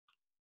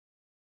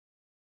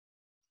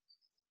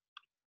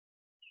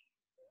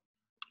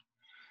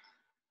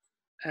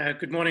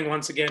Good morning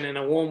once again, and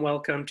a warm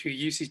welcome to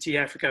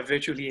UCT-Africa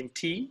virtually in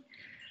T.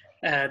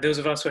 Those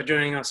of us who are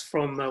joining us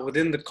from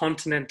within the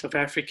continent of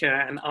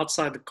Africa and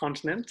outside the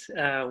continent,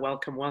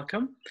 welcome,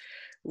 welcome.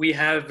 We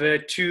have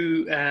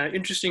two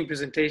interesting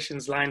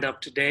presentations lined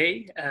up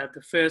today.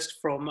 The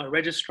first from a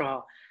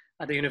registrar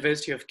at the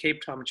University of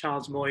Cape Town,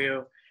 Charles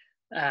Moyo,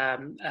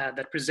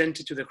 that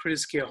presented to the Groote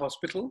Schuur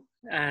Hospital,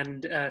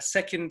 and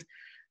second,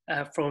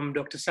 from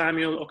Dr.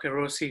 Samuel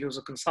Okerosi, who's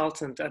a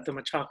consultant at the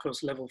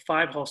Machakos Level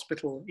 5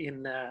 hospital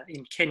in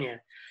Kenya.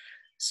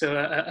 So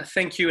a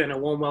thank you and a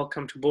warm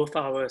welcome to both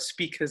our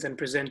speakers and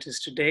presenters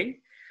today.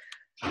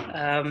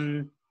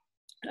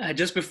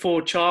 Just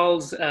before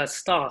Charles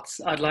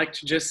starts, I'd like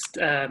to just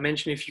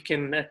mention if you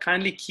can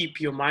kindly keep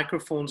your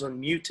microphones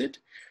unmuted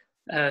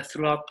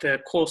throughout the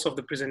course of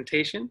the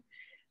presentation.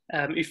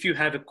 If you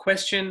have a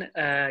question,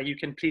 you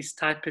can please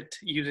type it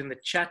using the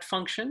chat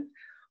function,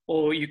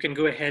 or you can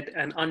go ahead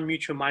and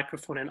unmute your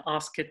microphone and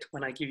ask it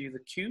when I give you the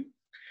cue.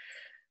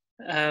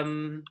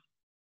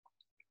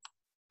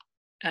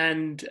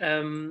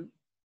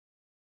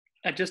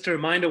 Just a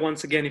reminder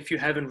once again, if you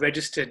haven't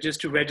registered,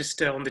 just to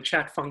register on the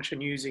chat function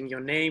using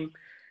your name,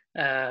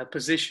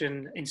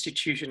 position,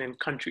 institution, and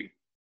country.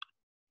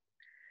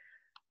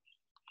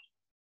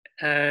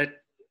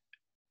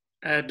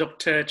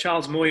 Dr.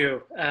 Charles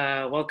Moyo,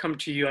 welcome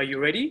to you. Are you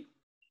ready?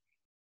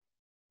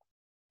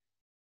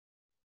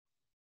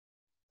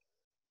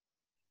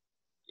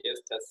 Yes,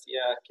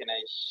 Tasia, can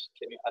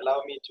you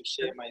allow me to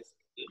share my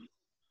screen?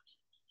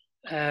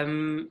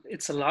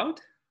 It's allowed.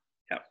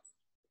 Yeah.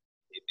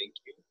 Okay, thank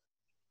you.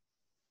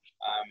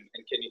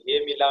 And can you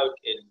hear me loud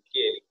and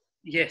clearly?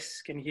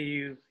 Yes, can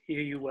hear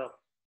you well.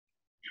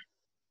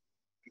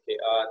 Okay.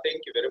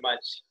 Thank you very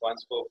much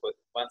once more for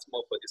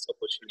this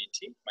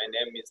opportunity. My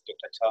name is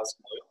Dr. Charles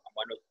Moyo. I'm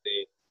one of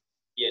the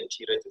ENT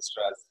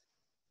registrars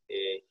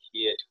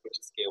here at Groote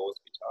Schuur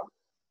Hospital.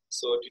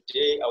 So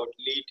today I would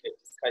lead a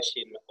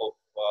discussion of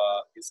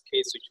this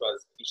case, which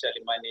was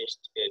initially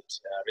managed at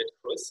Red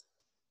Cross,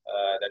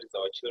 that is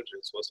our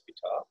children's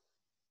hospital,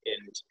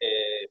 and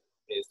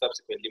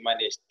subsequently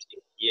managed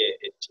here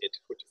at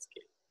Groote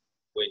Schuur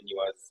when he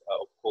was,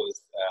 of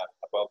course,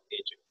 above the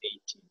age of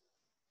 18.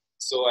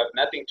 So I have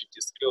nothing to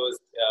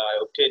disclose. I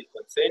obtained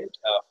consent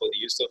for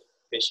the use of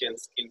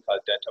patient's clinical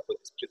data for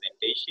this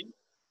presentation.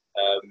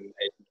 I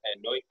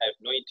have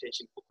no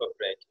intention for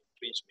copyright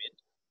infringement.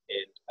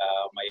 And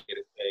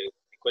the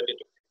content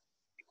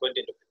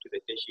of the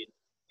presentation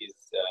is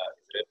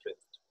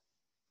referenced.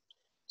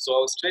 So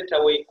I'll straight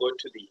away go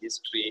to the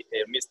history.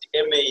 Mr.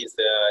 Eme is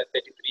a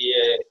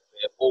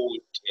 33-year-old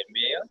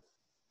male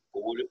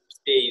who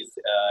stays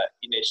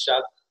in a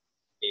shack,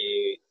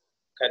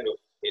 kind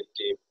of at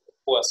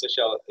poor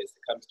social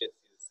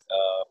circumstances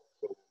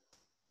from,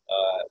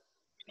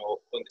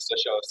 on the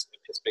social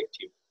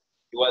perspective.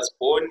 He was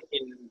born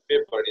in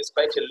February. It's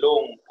quite a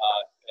long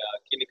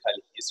clinical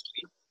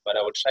history, but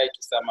I will try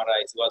to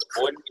summarize. He was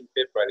born in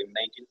February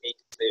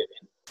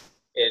 1987,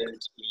 and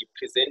he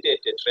presented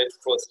at Red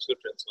Cross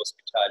Children's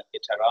Hospital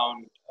at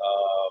around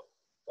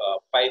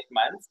 5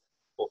 months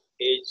of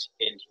age,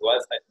 and he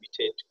was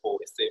admitted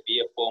for a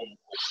severe form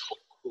of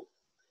croup.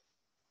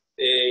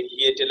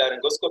 He had a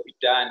laryngoscopy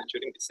done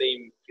during the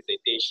same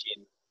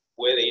presentation,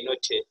 where they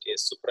noted a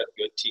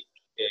supraglottic,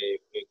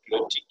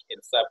 glottic,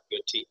 and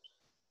subglottic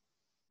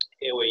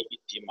airway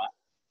edema.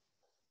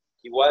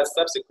 He was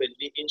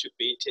subsequently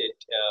intubated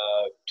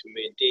to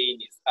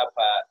maintain his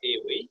upper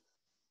airway,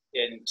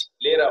 and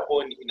later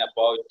on,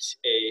 about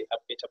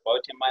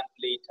a month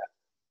later,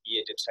 he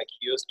had a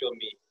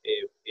tracheostomy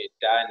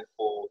done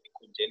for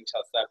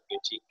congenital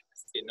subglottic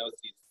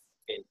stenosis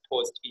and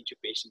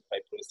post-intubation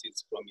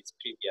fibrosis from his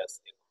previous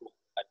croup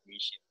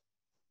admission.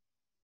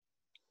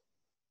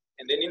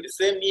 And then in the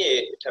same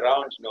year, at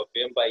around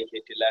November, he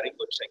had a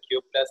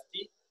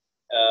laryngotracheoplasty,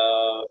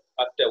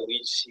 after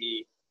which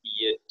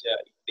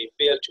they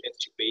failed to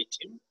extubate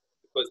him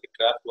because the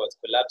graft was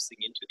collapsing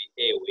into the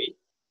airway.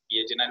 He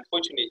had an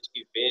unfortunate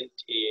event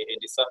and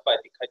he suffered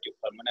a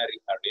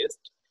cardiopulmonary arrest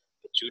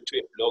due to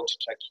a blocked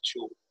trachea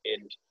tube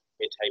and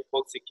had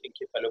hypoxic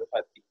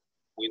encephalopathy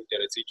with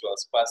the residual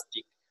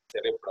spastic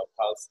cerebral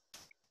palsy.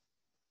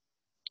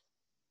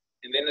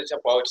 And then at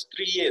about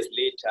 3 years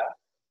later,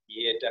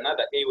 he had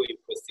another airway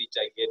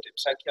procedure. He had a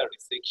tracheal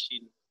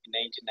resection in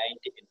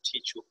 1990 and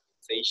T-tube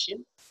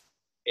fixation.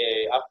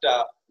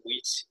 After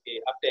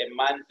a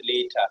month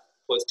later,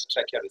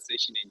 post-tracheal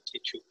resection and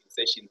T-tube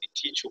fixation, the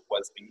T-tube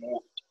was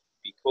removed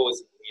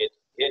because he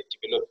had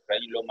developed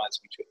granulomas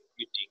which were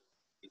including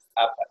his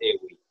upper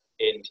airway,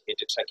 and had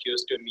a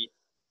tracheostomy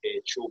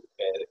tube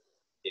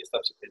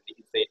subsequently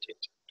inserted.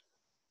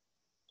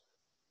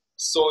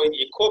 So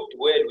he coped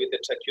well with the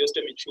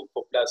tracheostomy tube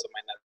for plus or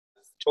minus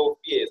 12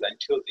 years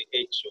until the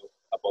age of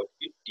about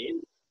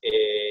 15,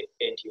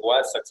 and he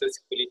was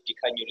successfully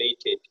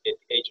decannulated at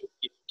the age of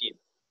 15.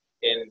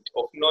 And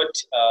of note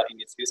in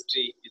his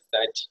history is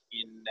that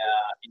in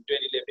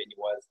 2011 he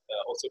was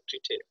also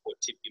treated for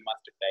TB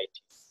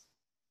mastocytosis.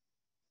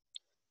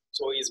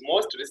 So his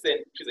most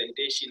recent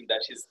presentation,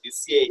 that is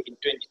this year in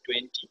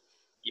 2020,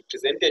 He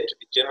presented to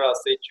the general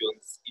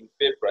surgeons in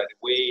February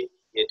where he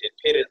had a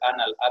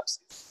perianal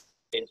abscess,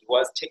 and he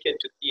was taken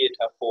to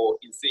theater for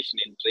incision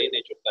and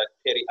drainage of that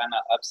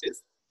perianal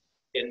abscess.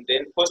 And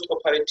then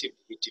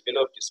post-operatively, he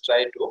developed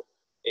stridor,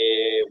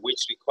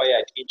 which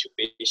required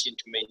intubation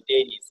to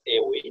maintain his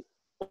airway.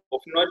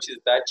 Of note is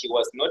that he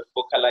was not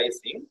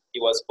vocalizing, he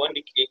was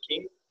only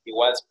clicking, he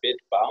was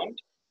bedbound,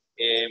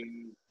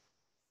 and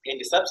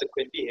he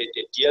subsequently had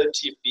a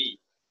DLTB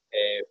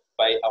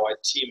by our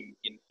team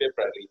in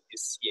February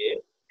this year,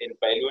 and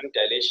balloon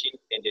dilation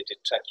and a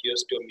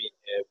tracheostomy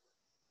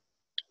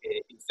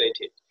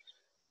inserted.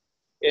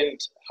 And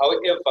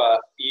however,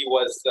 he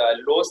was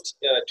lost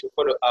to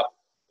follow up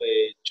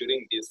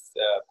during this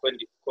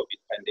COVID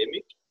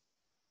pandemic.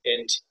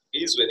 And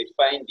these were the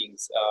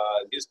findings,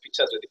 these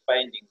pictures were the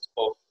findings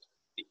of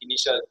the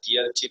initial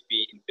DLTB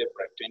in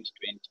February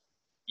 2020.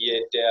 He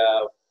had,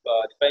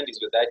 the findings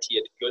were that he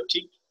had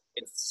glottic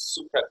and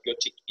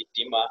supraglottic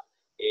edema.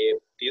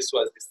 This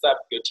was the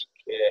subglottic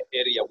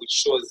area, which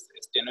shows a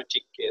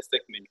stenotic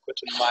segment,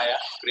 Cotton-Meyer,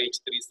 grade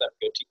 3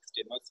 subglottic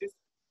stenosis.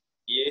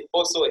 He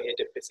also had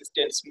a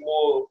persistent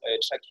small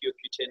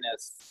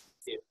tracheocutaneous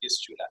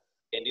fistula.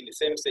 And in the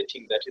same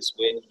setting, that is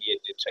when he had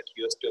the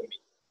tracheostomy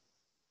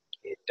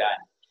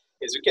done.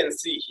 As you can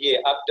see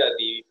here, after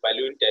the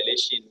balloon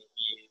dilation,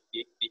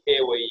 the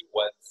airway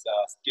was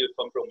still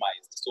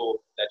compromised.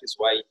 So that is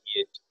why he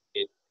had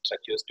a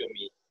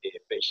tracheostomy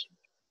patient.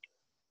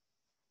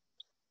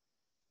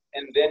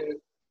 And then,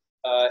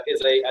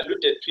 as I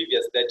alluded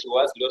previous, that he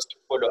was lost to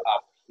follow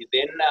up. He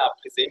then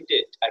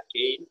presented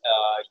again.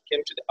 He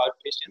came to the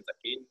outpatients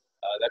again.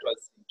 That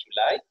was in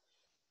July.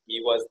 He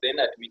was then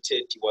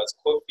admitted. He was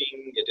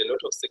coughing, had a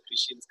lot of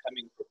secretions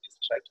coming from his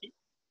trachea.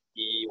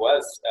 He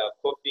was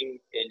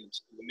coughing, and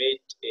we made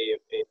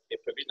a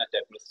provisional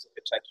diagnosis of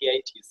a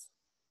tracheitis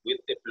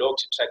with a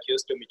blocked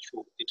tracheostomy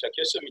tube. The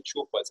tracheostomy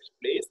tube was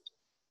replaced.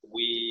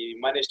 We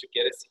managed to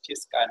get a CT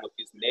scan of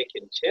his neck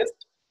and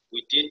chest.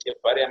 We did a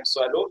barium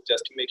swallow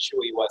just to make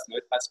sure he was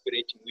not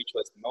aspirating, which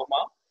was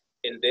normal.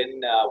 And then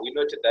we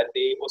noted that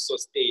they also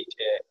stayed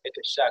at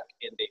a shack,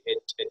 and they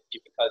had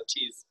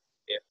difficulties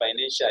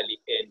financially,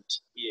 and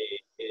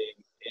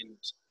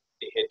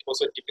they had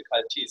also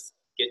difficulties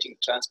getting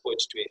transport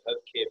to a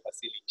healthcare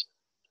facility.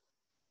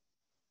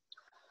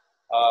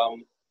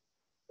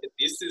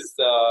 This is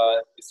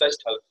the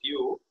sagittal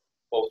view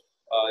of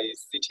a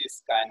CT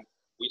scan,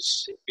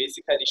 which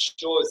basically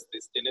shows the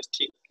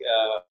stenostic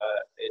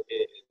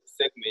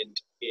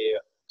segment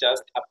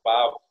just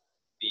above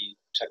the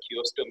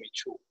tracheostomy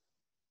tube.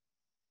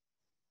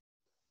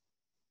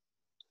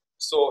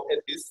 So at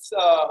this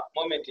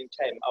moment in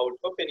time, I will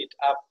open it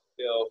up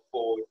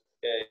for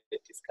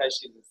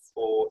discussions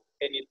or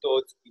any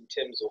thoughts in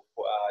terms of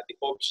the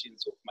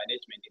options of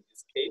management in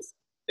this case.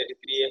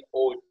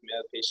 33-year-old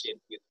male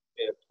patient with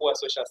poor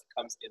social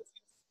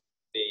circumstances.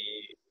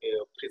 They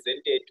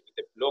presented with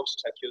a blocked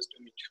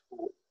tracheostomy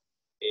tube.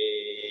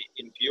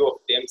 In view of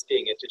them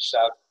staying at a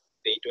shack,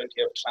 they don't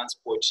have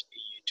transport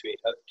to a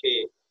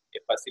healthcare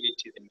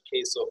facility in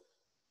case of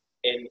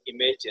an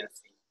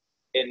emergency.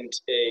 And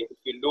if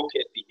you look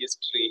at the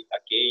history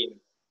again,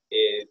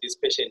 this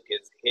patient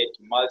has had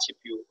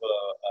multiple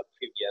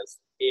previous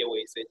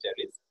airway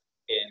surgeries,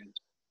 and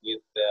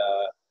with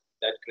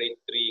that grade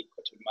 3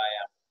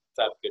 Cotton-Meyer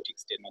subglottic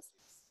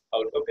stenosis. I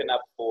will open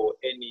up for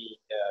any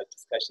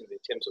discussions in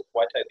terms of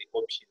what are the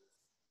options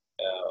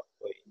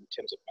in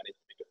terms of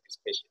management of this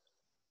patient.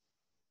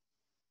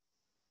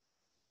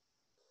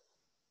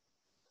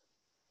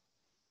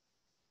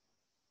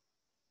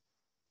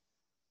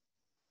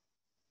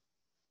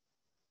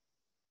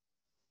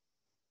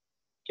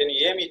 Can you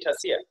hear me,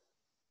 Tasia?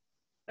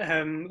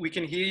 We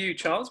can hear you,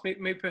 Charles.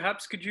 May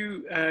perhaps could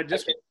you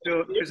just put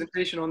your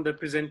presentation on the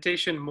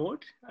presentation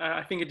mode?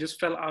 I think it just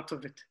fell out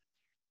of it.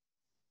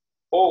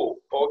 Oh,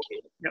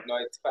 okay. Yep. No,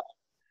 it's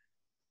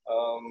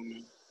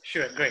fine.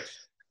 Sure, great.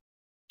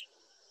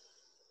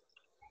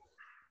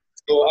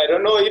 So I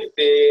don't know if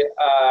there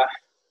are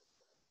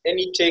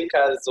any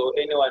takers or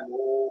anyone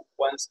who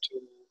wants to.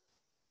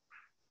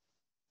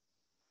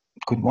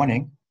 Good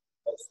morning.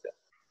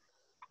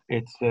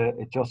 It's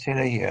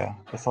Josele here,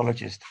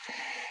 pathologist.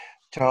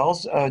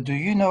 Charles, do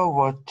you know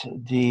what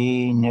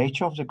the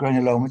nature of the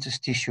granulomatous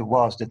tissue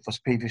was that was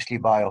previously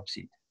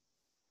biopsied?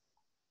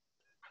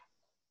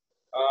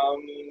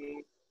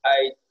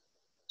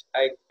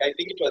 I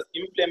think it was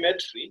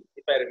inflammatory,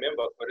 if I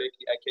remember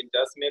correctly. I can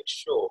just make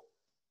sure,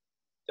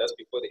 just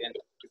before the end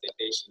of the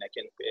presentation, I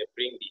can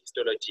bring the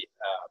histology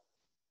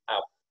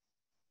up.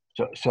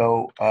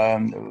 So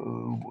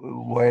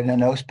were there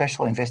no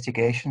special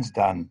investigations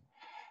done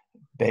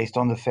based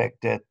on the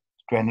fact that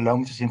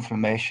granulomatous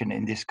inflammation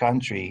in this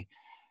country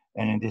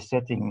and in this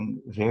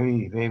setting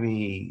very,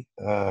 very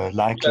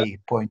likely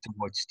point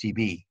towards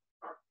TB?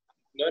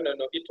 No.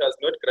 It was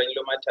not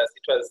granulomatous.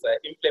 It was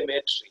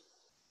inflammatory.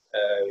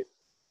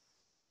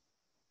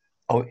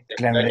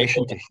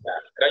 Granulation tissue.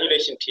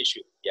 Granulation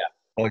tissue, yeah.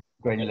 Oh,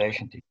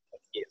 granulation tissue.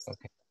 Yes.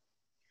 Okay.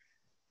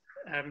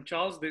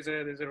 Charles, there's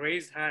a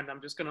raised hand.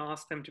 I'm just going to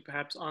ask them to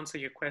perhaps answer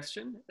your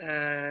question.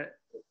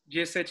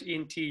 GSH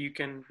ENT, you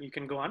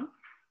can go on.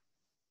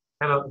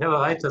 Hello,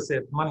 hi,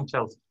 Joseph. Morning,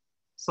 Charles.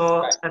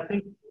 So I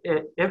think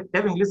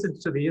having listened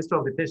to the history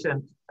of the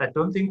patient, I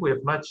don't think we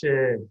have much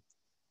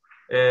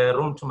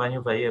room to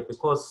maneuver here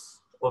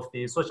because of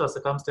the social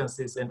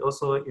circumstances, and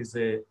also is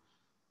a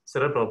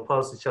cerebral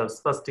palsy,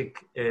 spastic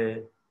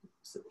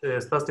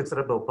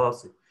cerebral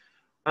palsy.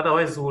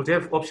 Otherwise, we would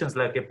have options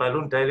like a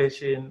balloon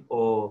dilation,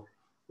 or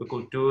we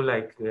could do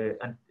like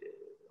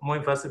more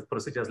invasive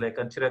procedures like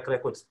anterior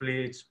cricoid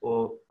split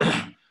or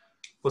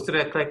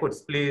posterior cricoid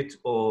split,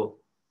 or.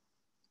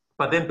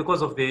 But then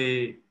because of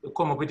the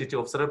comorbidity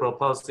of cerebral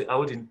palsy, I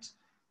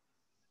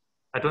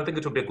don't think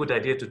it would be a good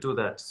idea to do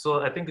that. So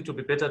I think it would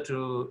be better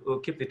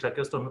to keep the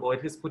tracheostomy, or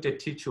at least put a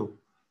tissue,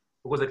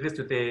 because at least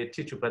with a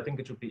tissue, I think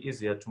it would be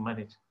easier to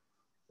manage.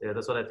 Yeah,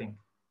 that's what I think.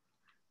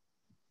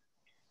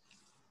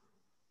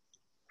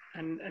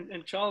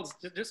 And Charles,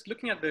 just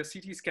looking at the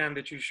CT scan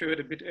that you showed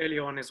a bit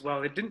earlier on as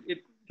well,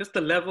 just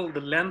the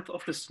length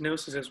of the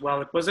stenosis as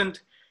well, it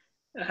wasn't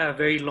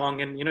very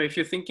long. And, you know, if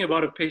you're thinking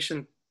about a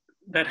patient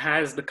that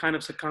has the kind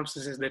of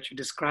circumstances that you're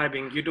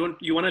describing, you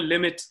want to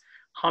limit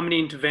how many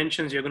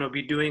interventions you're going to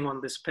be doing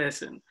on this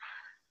person.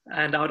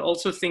 And I would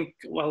also think,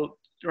 well,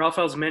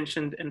 Raphael's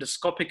mentioned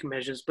endoscopic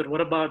measures, but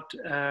what about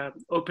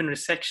open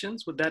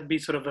resections? Would that be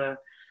sort of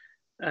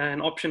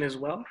an option as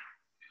well?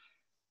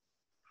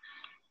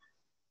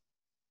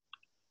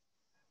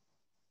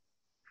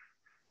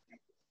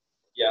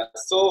 Yeah,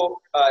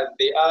 so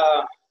there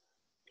are,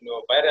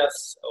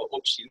 various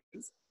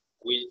options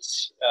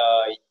which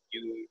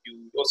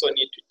you also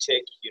need to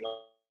take,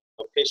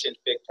 patient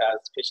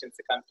factors, patient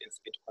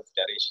circumstances into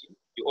consideration.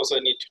 You also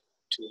need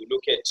to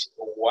look at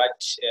what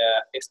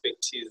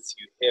expertise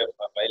you have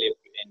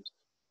available, and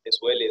as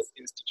well as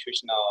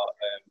institutional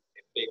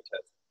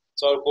factors.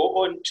 So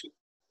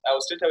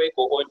I'll straight away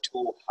go on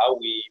to how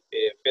we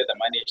further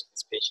manage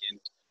this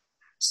patient.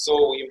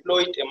 So we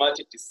employed a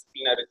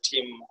multidisciplinary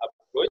team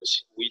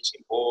approach, which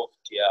involved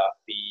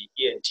the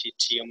ENT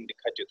team, the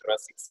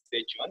cardiothoracic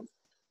surgeon,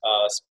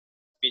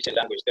 speech and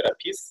language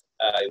therapists,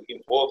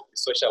 involved the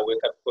social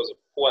worker because of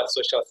poor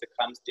social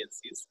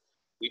circumstances.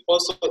 We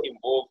also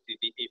involved the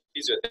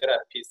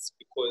physiotherapists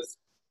because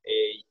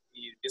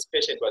this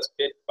patient was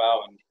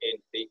bedbound and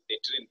they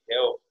didn't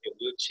have a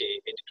wheelchair,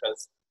 and it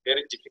was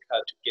very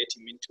difficult to get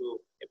him into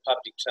a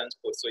public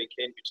transport so he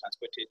can be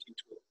transported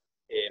into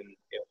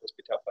a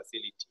hospital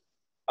facility.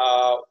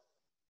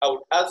 I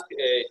would ask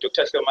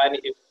Dr. Shomani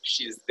if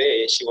she's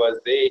there. She was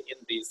there in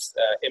this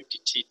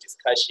MDT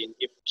discussion,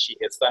 if she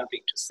has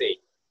something to say.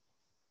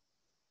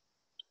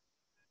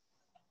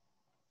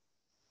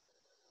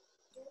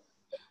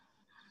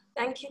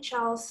 Thank you,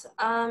 Charles.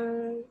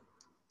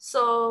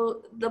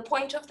 So the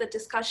point of the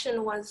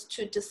discussion was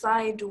to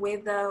decide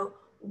whether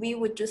we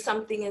would do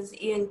something as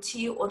ENT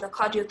or the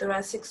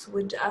cardiothoracics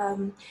would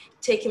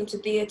take him to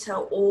theater,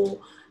 or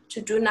to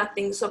do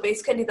nothing. So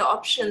basically the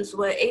options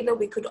were either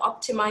we could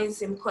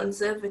optimize him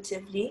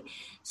conservatively,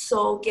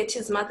 so get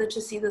his mother to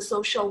see the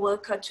social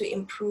worker to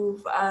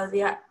improve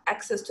their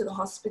access to the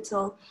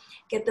hospital,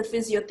 get the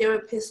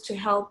physiotherapist to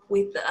help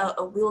with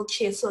a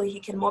wheelchair so he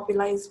can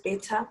mobilize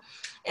better,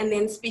 and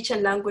then speech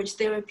and language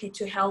therapy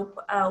to help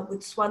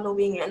with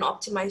swallowing and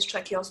optimize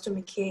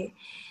tracheostomy care.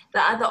 The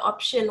other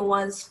option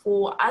was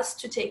for us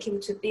to take him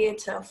to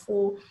theater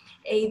for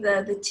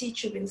either the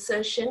T-tube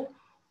insertion,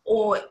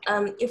 or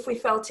if we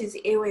felt his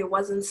airway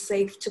wasn't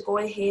safe, to go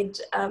ahead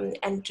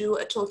and do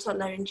a total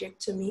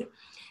laryngectomy.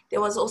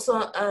 There was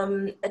also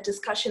a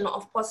discussion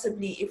of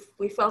possibly, if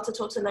we felt a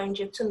total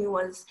laryngectomy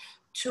was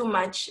too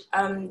much,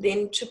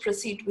 then to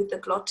proceed with the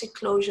glottic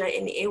closure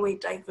and airway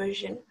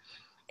diversion.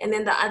 And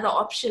then the other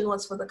option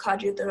was for the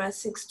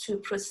cardiothoracics to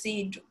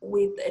proceed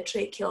with a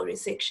tracheal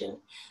resection.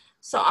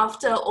 So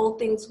after all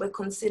things were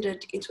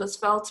considered, it was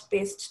felt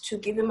best to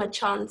give him a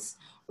chance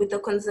with the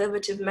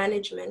conservative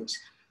management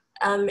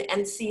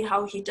and see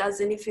how he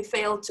does. And if he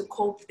failed to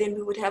cope, then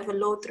we would have a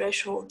low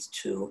threshold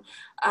to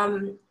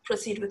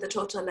proceed with the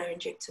total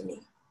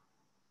laryngectomy.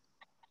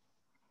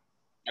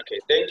 Okay,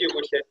 thank you,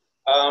 Gushe.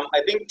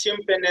 I think Tim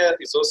Penel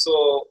is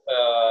also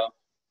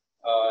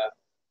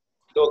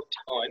logged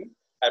on.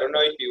 I don't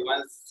know if he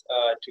wants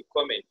to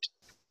comment.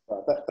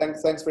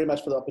 Thanks very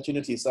much for the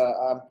opportunity.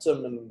 So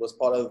Tim and was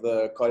part of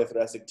the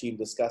cardiothoracic team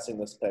discussing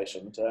this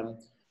patient.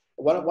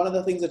 One of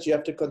the things that you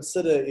have to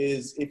consider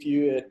is if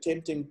you're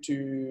attempting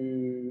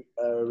to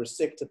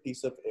resect a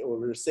piece of, or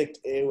resect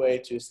airway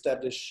to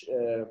establish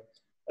a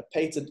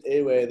patent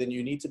airway, then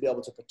you need to be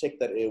able to protect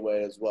that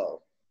airway as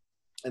well.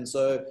 And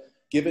so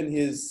given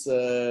his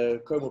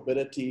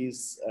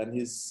comorbidities and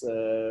his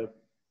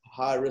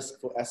high risk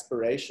for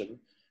aspiration,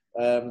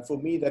 for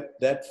me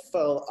that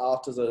fell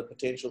out as a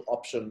potential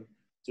option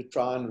to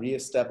try and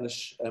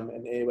reestablish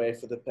an airway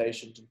for the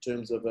patient in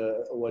terms of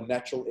a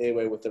natural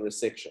airway with a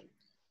resection.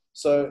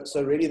 So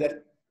really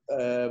that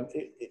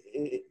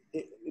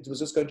it was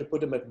just going to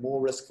put him at more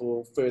risk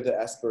for further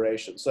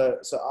aspiration. So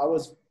I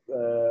was,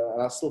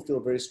 and I still feel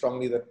very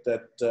strongly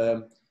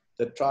that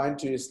that trying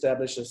to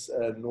establish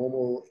a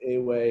normal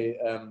airway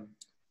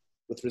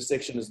with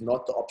resection is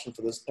not the option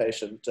for this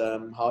patient.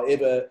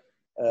 However,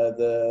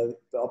 the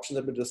options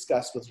that we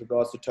discussed with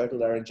regards to total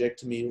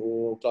laryngectomy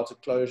or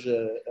glottic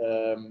closure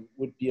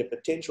would be a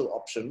potential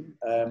option.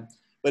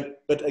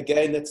 But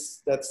again,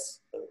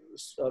 that's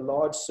a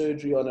large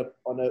surgery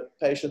on a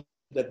patient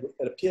that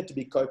appeared to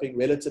be coping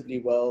relatively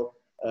well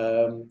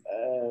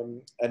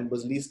and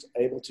was least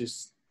able to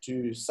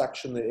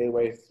suction the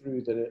airway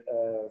through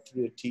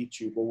the T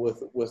tube or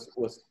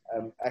with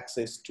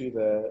access to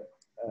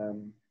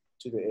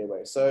the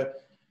airway. So,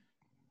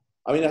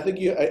 I mean, I think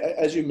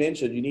as you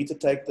mentioned, you need to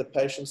take the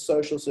patient's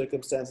social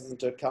circumstances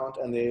into account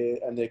and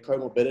their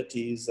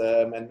comorbidities.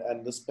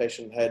 And this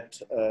patient had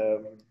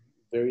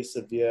very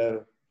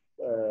severe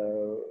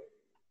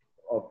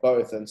of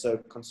both, and so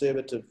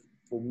conservative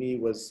for me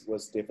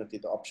was definitely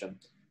the option.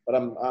 But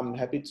I'm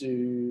happy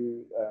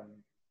to.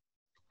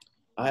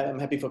 I am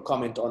happy for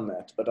comment on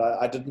that, but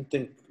I didn't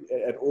think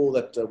at all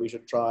that we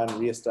should try and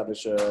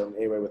reestablish an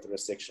airway with a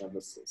resection in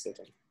this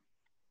setting.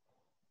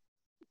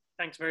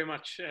 Thanks very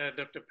much,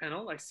 Dr.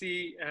 Pennell. I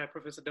see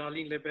Professor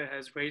Darlene Libbe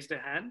has raised a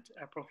hand.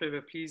 Prof.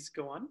 Libbe, please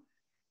go on.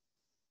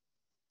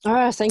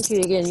 Thank you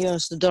again.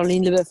 Yes,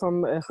 Darlene Libbe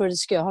from Groote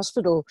Schuur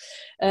Hospital.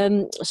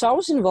 So I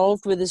was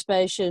involved with this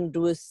patient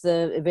with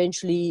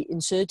eventually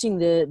inserting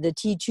the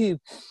T-tube.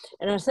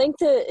 And I think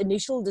the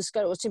initial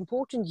discussion, what's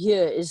important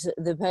here is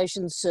the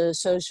patient's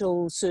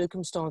social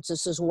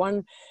circumstances. As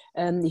one,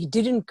 he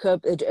didn't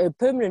cope, a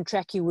permanent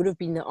trachea would have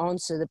been the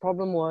answer. The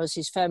problem was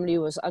his family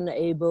was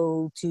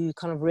unable to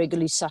kind of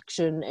regularly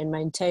suction and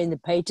maintain the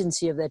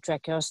patency of their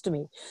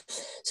tracheostomy.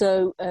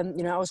 So,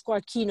 you know, I was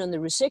quite keen on the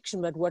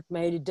resection, but what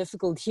made it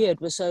difficult here,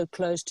 it was so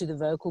close to the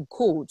vocal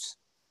cords.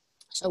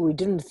 So we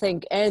didn't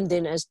think, and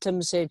then as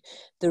Tim said,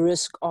 the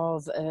risk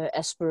of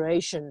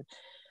aspiration.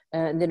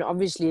 And then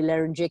obviously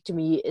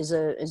laryngectomy is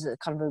a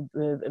kind of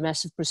a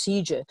massive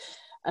procedure.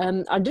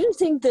 I didn't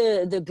think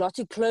the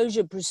glottic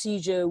closure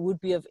procedure would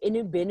be of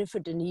any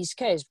benefit in his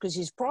case, because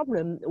his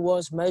problem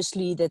was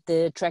mostly that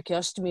the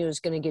tracheostomy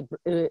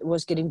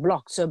was getting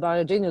blocked. So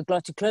by doing a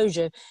glottic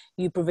closure,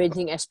 you're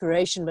preventing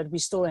aspiration, but we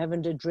still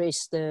haven't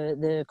addressed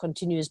the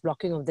continuous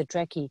blocking of the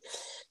trachea.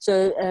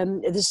 So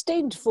the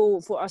stent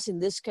for us in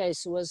this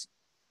case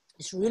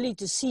is really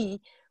to see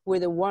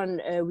whether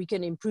one, we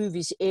can improve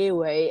his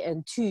airway,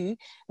 and two,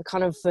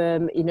 kind of,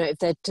 you know, if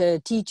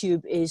that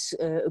T-tube is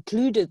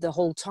occluded the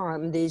whole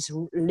time, there's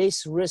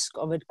less risk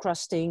of it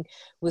crusting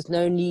with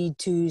no need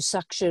to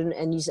suction,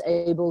 and he's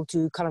able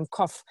to kind of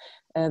cough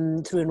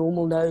through a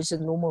normal nose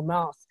and normal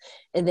mouth.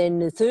 And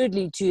then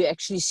thirdly, to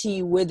actually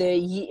see whether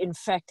he in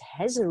fact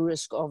has a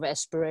risk of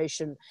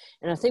aspiration.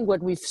 And I think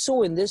what we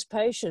saw in this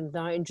patient,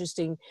 now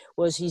interesting,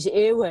 was his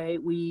airway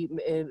we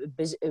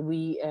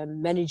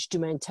managed to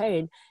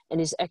maintain, and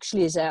is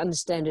actually, as I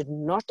understand it,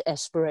 not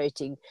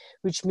aspirating,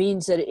 which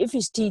means that if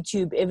his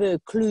T-tube ever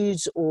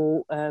occludes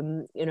or,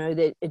 you know,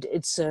 that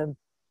it's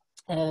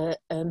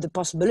the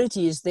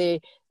possibility is there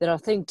that I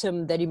think,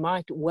 Tim, that he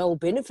might well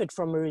benefit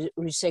from a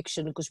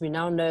resection, because we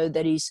now know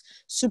that his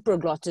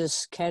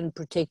supraglottis can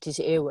protect his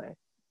airway.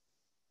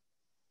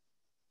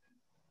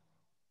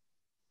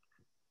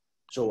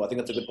 Sure, I think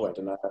that's a good point.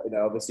 And you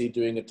know, obviously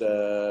doing it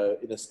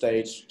in a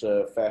staged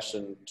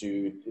fashion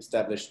to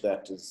establish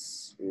that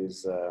is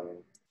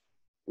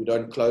we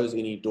don't close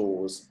any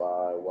doors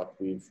by what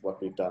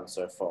we've done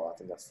so far. I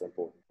think that's the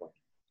important point.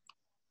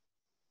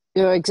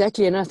 Yeah,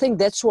 exactly. And I think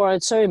that's why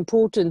it's so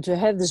important to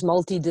have this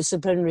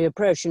multidisciplinary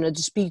approach, you know,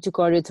 to speak to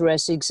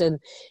cardiothoracics and,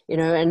 you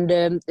know, and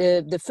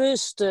the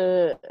first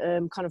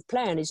kind of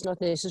plan is not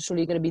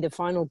necessarily going to be the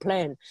final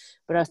plan.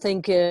 But I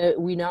think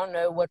we now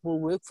know what will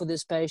work for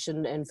this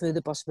patient and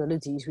further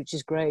possibilities, which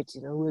is great,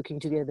 you know, working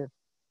together.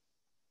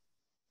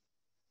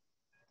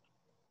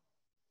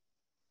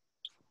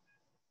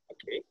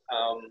 Okay.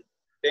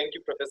 Thank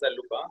you, Professor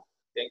Lupa.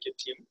 Thank you,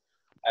 Tim.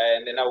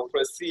 And then I will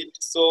proceed.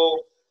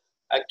 So,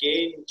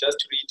 again, just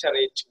to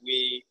reiterate,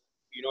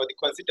 you know, the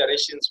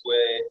considerations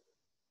were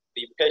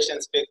the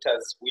patient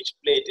factors which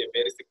played a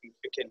very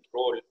significant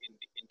role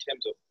in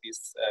terms of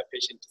this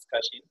patient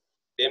discussion.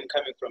 Them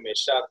coming from a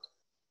shock,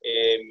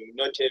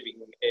 not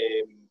having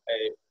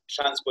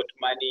transport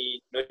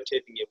money, not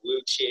having a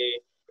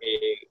wheelchair,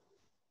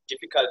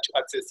 difficult to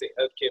access the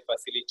healthcare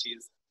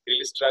facilities,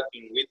 really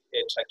struggling with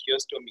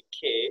tracheostomy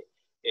care,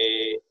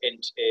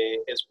 and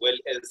as well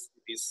as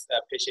this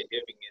patient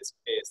having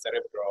a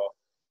cerebral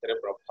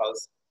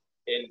pulse.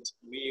 And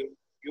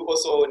you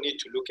also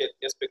need to look at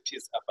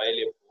expertise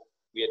available.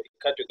 We had the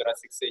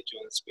cardiothoracic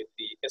surgeons with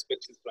the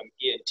expertise from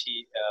ENT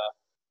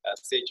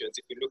surgeons.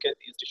 If you look at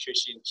the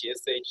institution,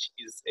 GSH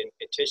is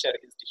a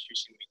tertiary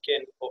institution. We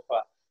can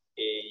offer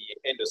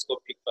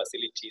endoscopic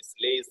facilities,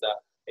 laser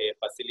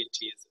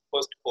facilities,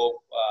 post-op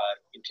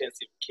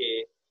intensive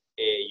care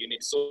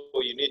units. So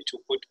you need to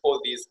put all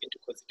these into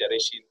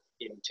consideration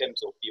in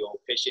terms of your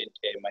patient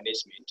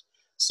management.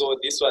 So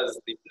this was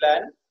the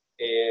plan.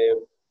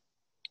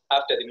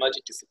 After the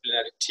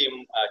multidisciplinary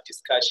team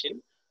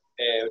discussion,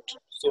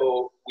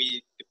 so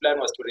the plan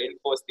was to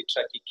reinforce the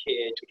trachea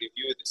care, to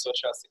review the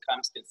social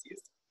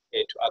circumstances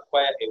to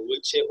acquire a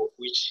wheelchair, of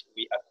which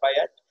we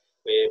acquired,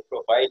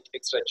 provide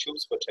extra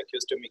tubes for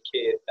tracheostomy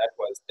care, that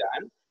was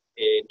done,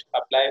 and to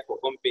apply for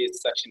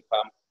home-based suction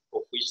pump,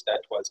 of which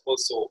that was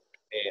also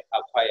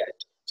acquired.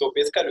 So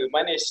basically, we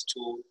managed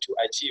to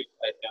achieve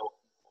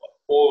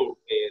all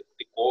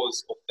the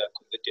goals of the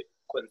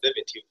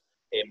conservative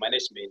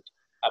management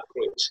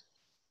approach.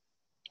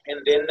 And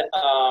then,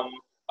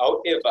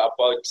 however,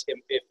 about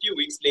a few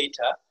weeks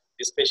later,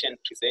 this patient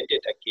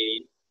presented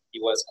again. He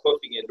was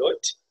coughing a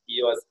lot.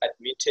 He was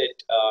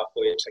admitted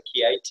for a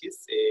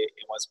tracheitis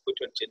and was put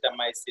on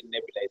gentamicin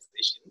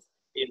nebulizations.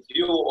 In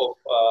view of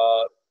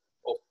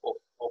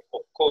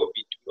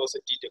COVID, we also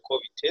did a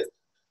COVID test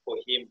for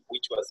him,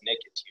 which was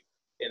negative.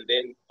 And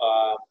then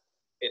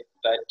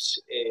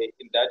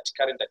in that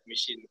current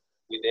admission,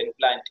 we then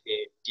planned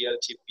a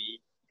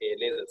DLTB, a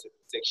laser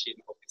section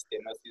of the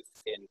stenosis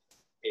and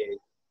a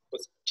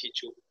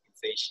post-tissue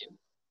insertion.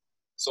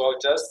 So I'll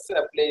just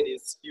play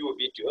these few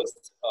videos,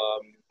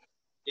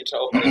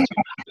 intraoperative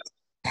videos.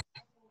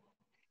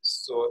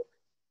 So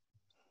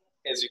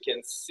as you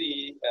can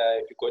see,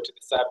 if you go to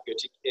the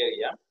subaortic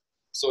area,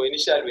 so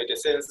initially we had a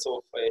sense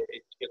of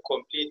a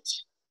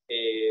complete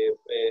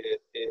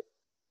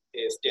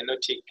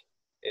stenotic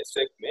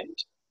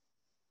segment.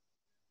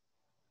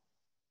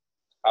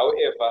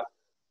 However,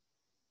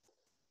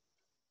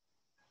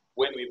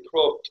 when we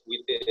probed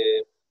with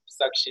the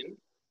suction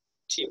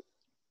tip,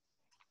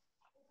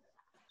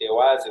 there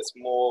was a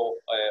small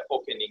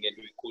opening and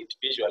we could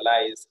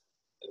visualize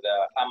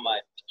the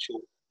armored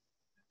tube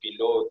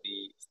below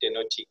the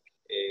stenotic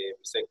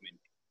segment.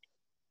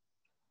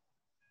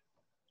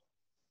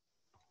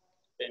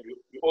 And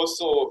we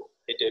also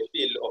had a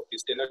feel of the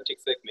stenotic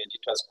segment.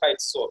 It was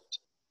quite soft.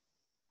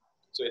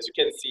 So as you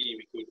can see,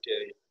 we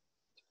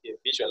could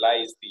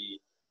visualize the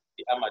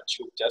armored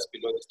tube just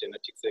below the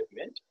stenotic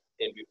segment,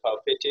 and we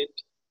palpated,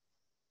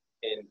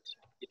 and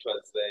it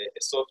was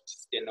a soft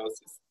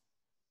stenosis.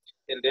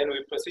 And then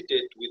we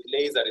proceeded with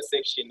laser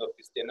resection of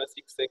the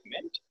stenotic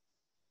segment.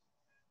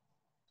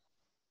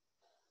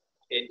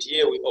 And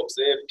here we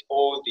observed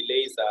all the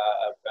laser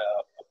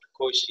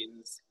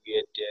precautions. We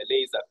had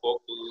laser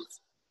goggles,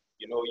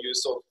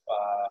 use of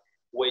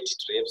wet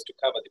drapes to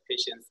cover the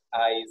patient's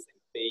eyes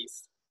and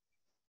face,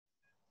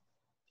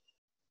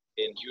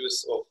 and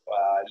use of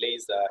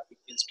laser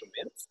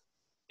instruments.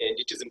 And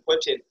it is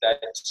important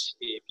that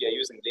if you are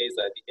using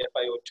laser, the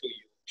FiO2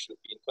 should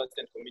be in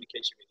constant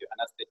communication with your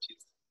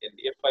anesthetist, and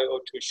the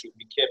FiO2 should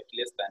be kept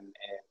less than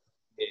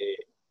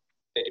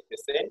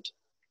 30%.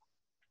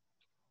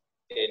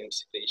 And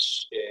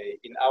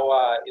in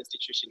our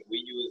institution, we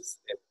use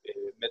a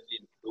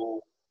methylene blue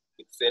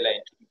with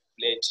saline to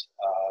inflate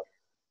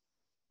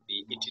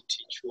the ETT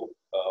tube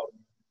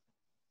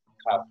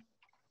cap.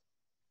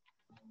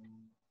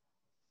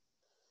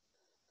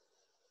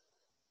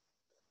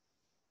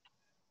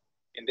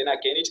 And then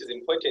again, it is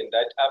important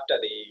that after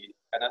the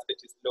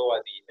anesthetist lower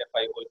the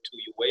FiO2,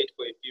 you wait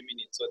for a few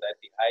minutes so that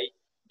the high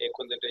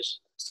concentration,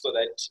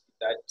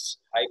 that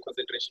high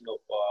concentration of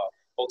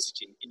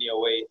oxygen in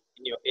your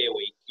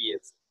airway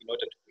clears in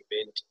order to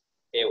prevent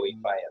airway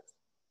fires.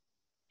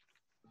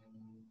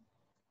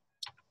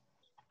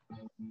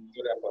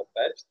 Sorry about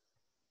that.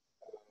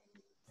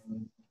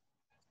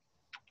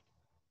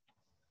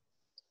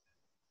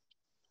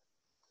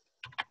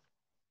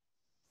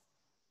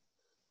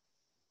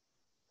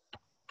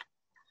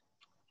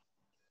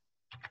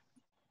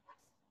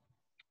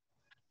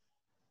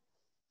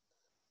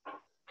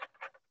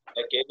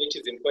 Again, it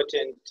is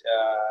important,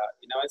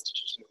 in our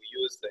institution, we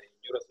use the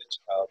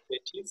neurosurgical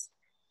patties,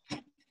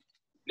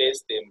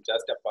 place them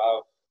just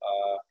above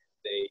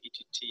the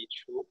ETT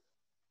tube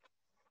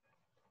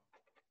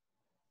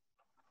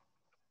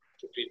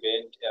to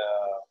prevent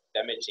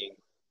damaging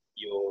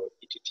your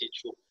ETT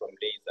tube from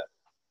laser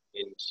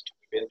and to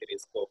prevent the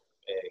risk of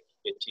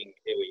getting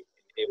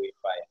airway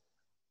fire.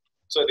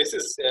 So this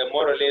is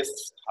more or less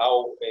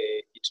how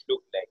it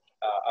looked like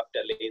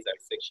after laser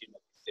resection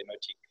of the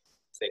stenotic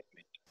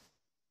segment.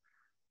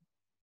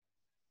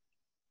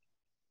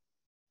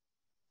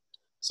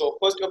 So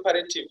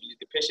post-operatively,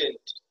 the patient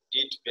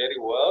did very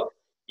well.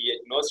 He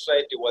had no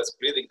stride. He was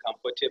breathing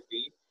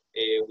comfortably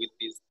with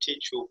his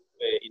T-tube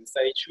in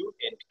situ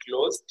and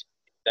closed.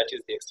 That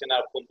is, the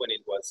external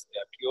component was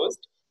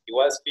closed. He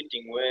was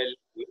feeding well.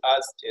 We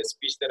asked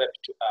speech therapy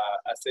to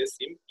assess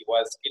him. He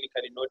was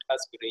clinically not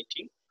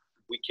aspirating.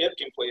 We kept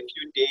him for a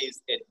few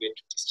days and we had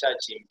to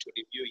discharge him to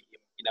review him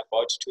in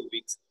about 2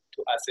 weeks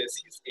to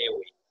assess his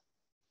airway.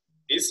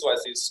 This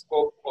was his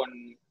scope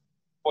on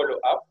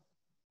follow-up.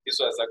 This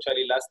was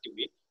actually last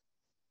week.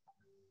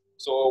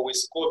 So we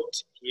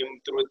scoped him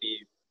through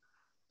the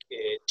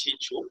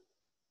T-tube.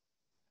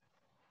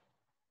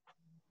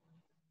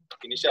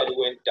 Initially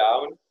went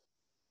down,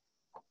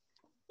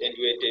 and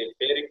we had a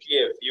very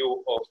clear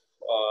view of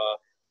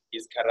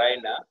his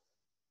carina.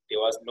 There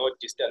was no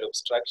distal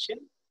obstruction.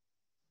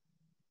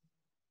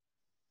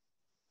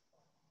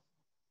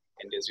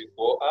 And as we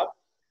go up,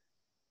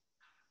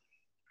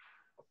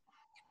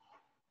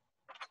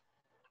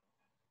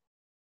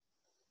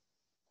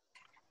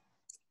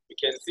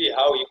 can see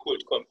how he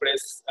could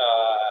compress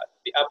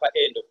the upper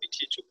end of the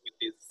T-tube with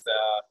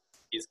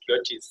his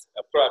glottis.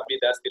 Probably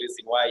that's the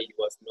reason why he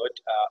was not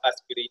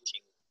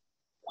aspirating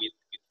with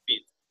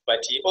feet.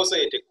 But he also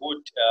had a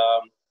good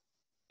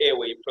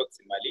airway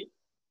proximally.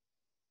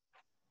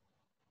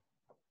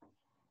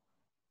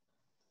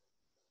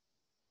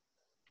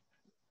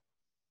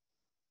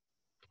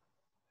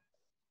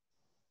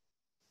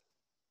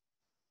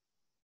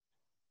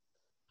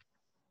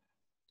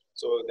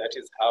 So that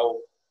is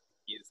how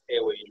his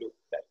airway looked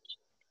like.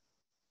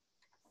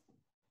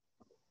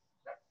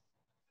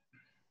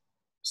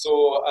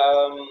 So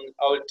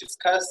I'll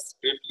discuss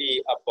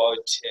briefly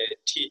about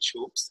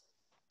T-tubes.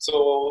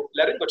 So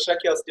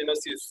laryngotracheal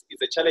stenosis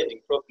is a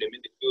challenging problem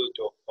in the field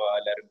of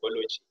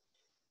laryngology.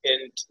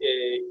 And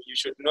you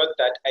should note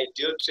that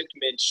ideal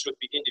treatment should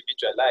be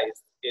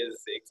individualized,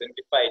 as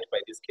exemplified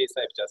by this case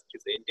I've just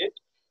presented.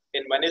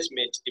 And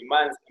management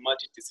demands a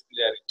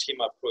multidisciplinary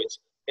team approach.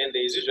 And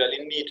there is usually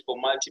need for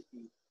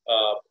multiple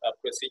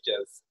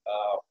procedures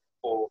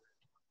for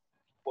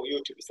you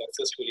to be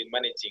successful in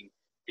managing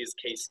these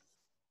cases.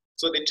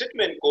 So the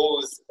treatment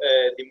goals,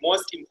 the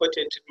most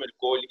important treatment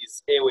goal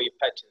is airway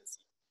patency.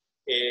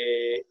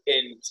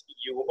 And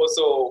you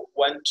also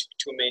want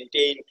to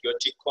maintain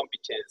glottic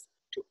competence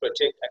to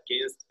protect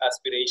against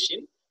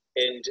aspiration.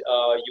 And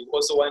you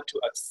also want to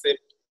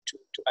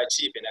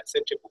achieve an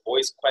acceptable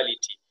voice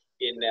quality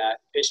in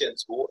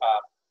patients who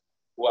are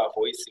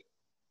voicing.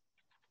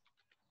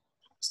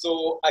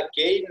 So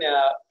again,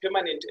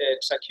 permanent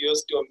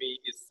tracheostomy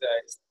is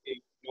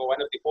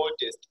one of the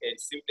oldest and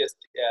simplest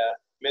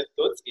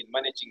methods in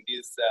managing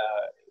these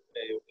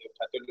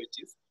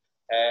pathologies.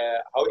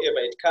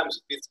 However, it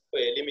comes with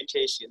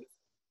limitations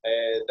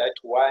that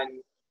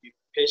one,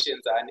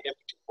 patients are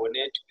unable to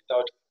phonate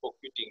without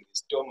occluding the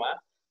stoma,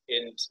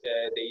 and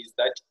there is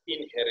that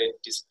inherent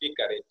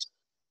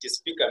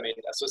disfigurement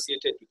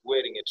associated with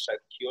wearing a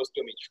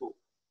tracheostomy tube,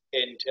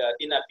 and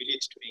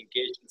inability to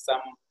engage in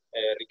some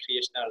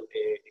recreational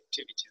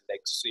activities like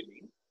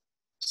swimming.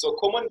 So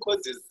common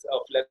causes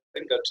of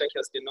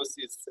laryngotracheal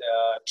stenosis,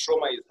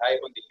 trauma is high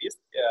on the list,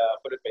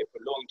 followed by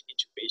prolonged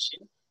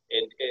intubation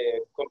and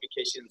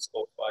complications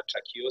of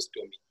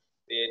tracheostomy.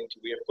 And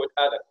we have got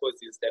other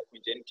causes like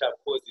congenital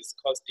causes,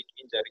 caustic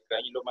injury,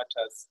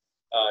 granulomatous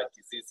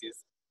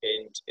diseases,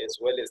 and as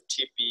well as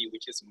TB,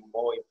 which is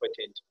more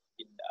important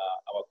in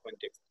our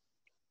context.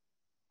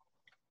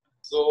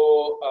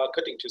 So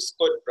according to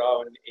Scott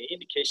Brown,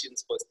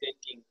 indications for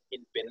stenting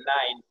in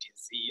benign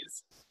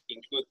disease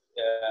include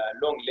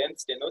long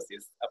length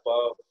stenosis,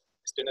 above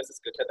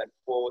stenosis greater than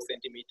 4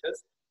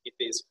 centimeters. If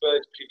there is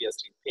failed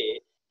previous repair,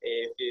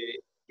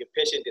 if the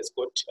patient has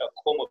got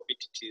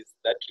comorbidities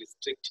that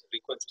restrict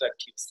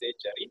reconstructive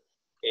surgery,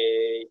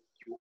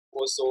 you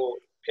also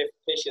have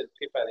patient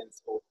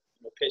preference or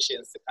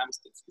patient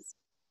circumstances,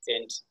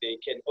 and they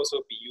can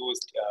also be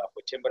used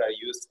for temporary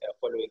use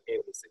following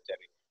airway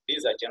surgery.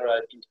 These are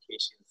general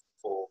indications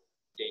for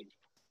stenting.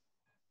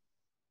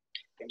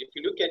 And if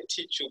you look at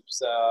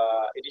T-tubes,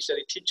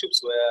 initially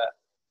T-tubes were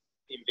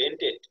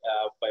invented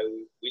by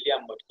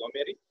William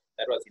Montgomery.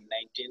 That was in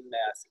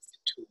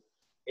 1962.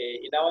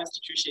 In our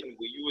institution,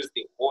 we use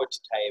the hot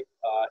type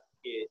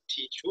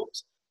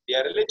T-tubes. They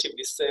are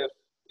relatively safe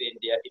and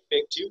they are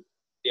effective.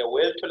 They are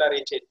well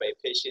tolerated by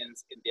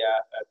patients and they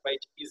are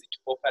quite easy to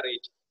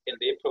operate, and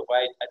they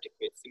provide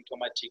adequate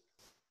symptomatic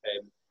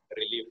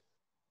relief.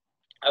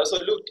 I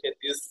also looked at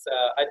this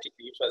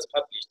article which was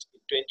published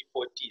in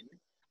 2014,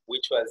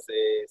 which was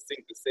a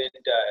single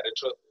center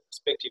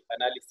retrospective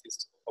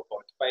analysis of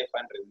about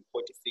 546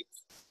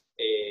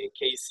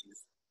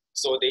 cases.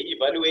 So they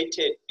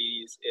evaluated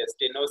these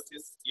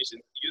stenosis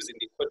using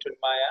the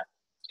Cotton-Meyer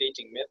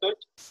staging method,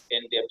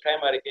 and their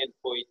primary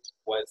endpoint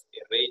was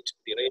the rate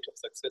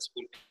of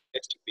successful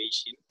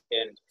extubation,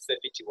 and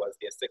safety was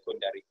their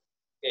secondary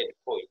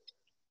endpoint.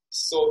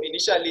 So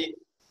initially,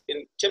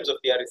 in terms of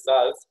their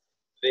results,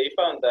 they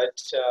found that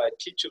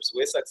T-tubes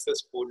were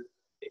successful.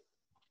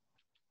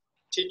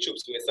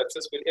 T-tubes were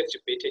successfully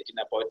extubated in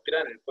about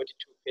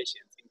 342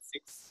 patients in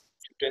 6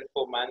 to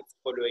 24 months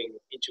following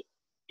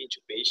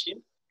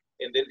intubation.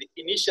 And then the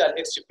initial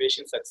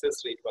extubation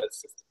success rate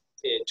was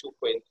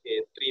 62.3%.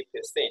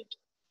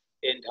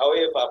 And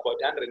however,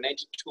 about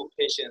 192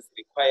 patients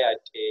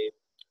required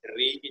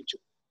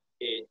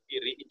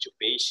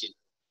reintubation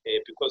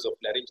because of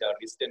laryngeal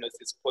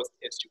stenosis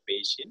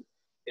post-extubation.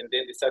 And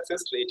then the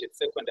success rate at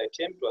second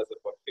attempt was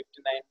about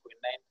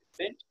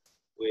 59.9%,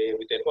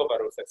 with an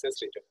overall success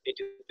rate of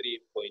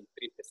 83.3%.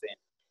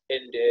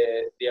 And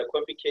their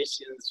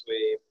complications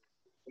were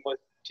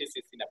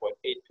hemoptysis in about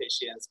 8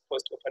 patients,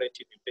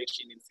 post-operative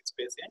infection in 6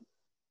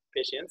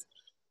 patients,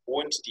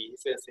 wound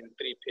dehiscence in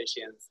 3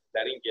 patients,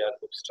 laryngeal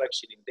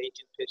obstruction in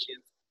 18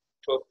 patients,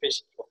 12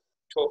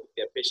 of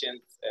their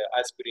patients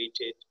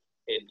aspirated,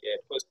 and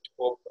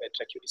post-op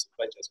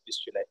tracheoesophageal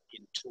fistula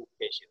in 2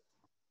 patients.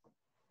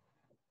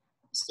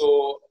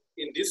 So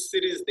in this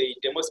series, they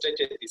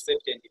demonstrated the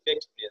safety and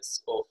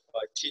effectiveness of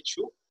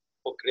T-tube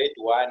for grade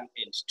 1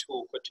 and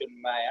 2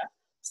 Cotton-Meyer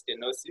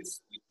stenosis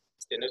with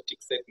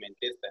stenotic segment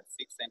less than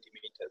 6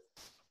 centimeters.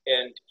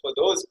 And for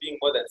those being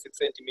more than 6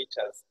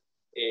 centimeters,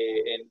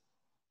 and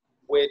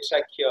where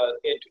tracheal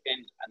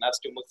end-to-end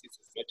anastomosis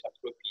is not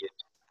appropriate,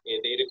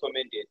 they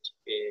recommended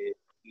a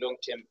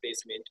long-term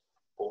placement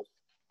of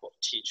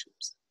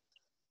T-tubes.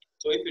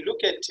 So if you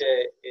look at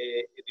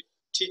the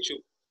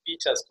T-tube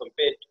features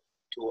compared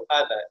to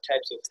other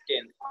types of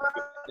stents,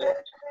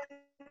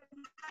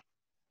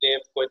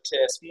 they've got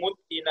smooth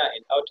inner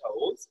and outer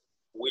walls,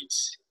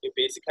 which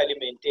basically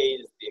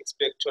maintains the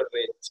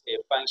expectorate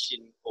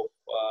function of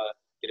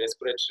the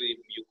respiratory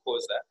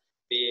mucosa.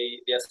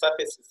 Their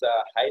surfaces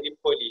are highly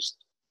polished,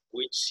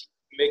 which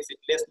makes it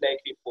less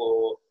likely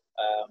for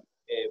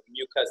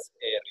mucus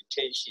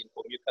retention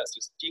or mucus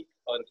to stick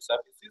on the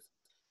surfaces.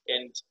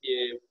 And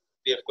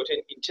they've got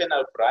an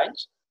internal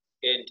branch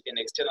and an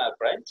external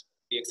branch.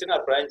 The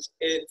external branch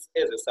acts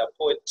as a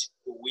support,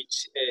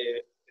 which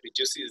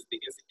reduces the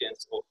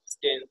incidence of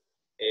stent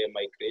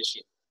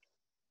migration.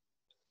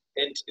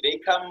 And they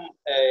come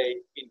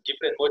in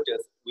different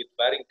models with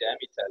varying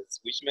diameters,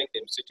 which make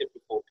them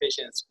suitable for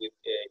patients with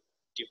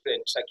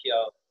different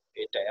tracheal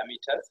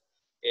diameters.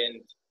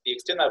 And the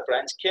external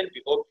branch can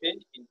be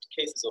opened in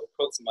cases of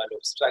proximal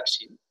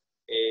obstruction,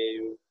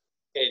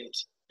 and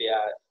they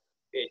are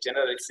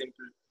generally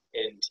simple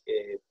and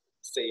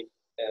safe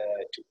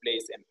to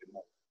place and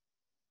remove.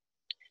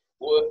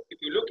 Well, if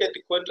you look at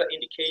the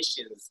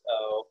contraindications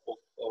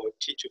of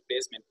T-tube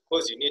placement,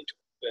 because you need to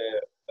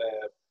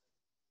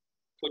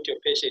put your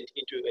patient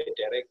into a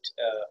direct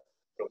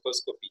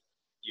bronchoscopy,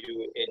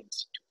 and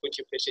to put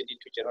your patient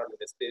into general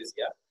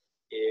anesthesia,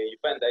 you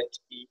find that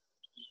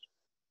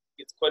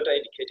it's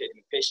contraindicated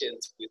in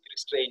patients with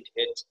restrained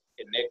head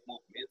and neck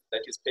movements,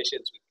 that is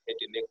patients with head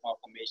and neck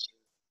malformation,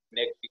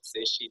 neck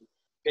fixation,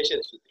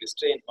 patients with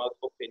restrained mouth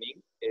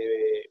opening,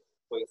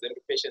 for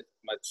example, patients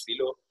with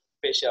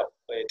maxillofacial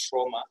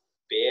trauma,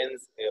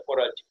 burns,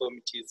 oral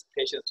deformities,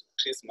 patients with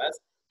trismus,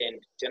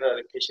 and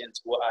generally patients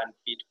who are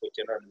unfit for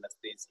general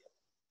anesthesia.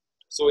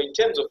 So in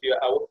terms of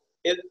your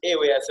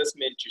airway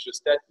assessment, you should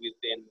start with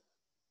an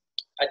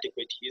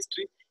adequate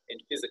history and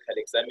physical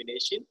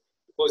examination,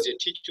 because your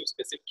T-tube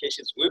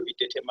specifications will be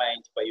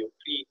determined by your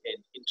pre- and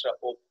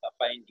intra-op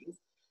findings.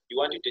 You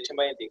want to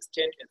determine the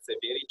extent and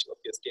severity of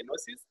your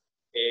stenosis.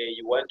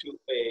 You want to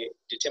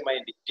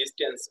determine the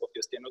distance of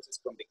your stenosis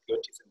from the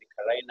glottis and the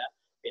carina,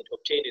 and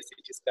obtain a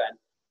CT scan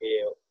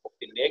of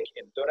the neck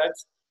and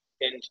thorax.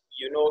 And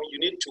you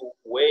need to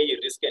weigh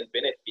risk and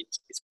benefit,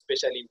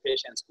 especially in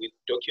patients with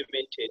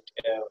documented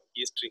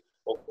history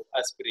of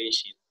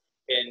aspiration.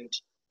 And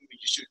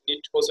you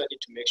also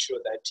need to make sure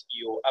that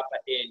your upper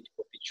end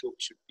of the tube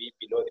should be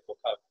below the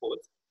vocal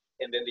cords.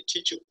 And then the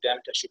T-tube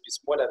diameter should be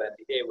smaller than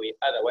the airway,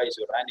 otherwise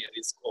you run a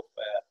risk of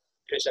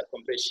pressure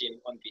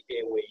compression on the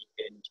airway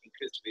and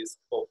increased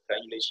risk of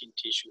granulation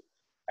tissue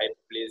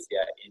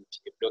hyperplasia and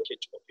a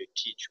blockage of your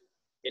T-tube.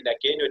 And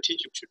again, your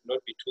T-tube should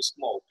not be too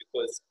small,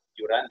 because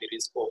you run the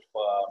risk of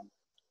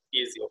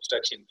easy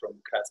obstruction from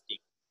crusting.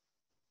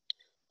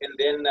 And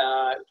then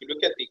if you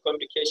look at the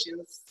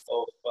complications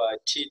of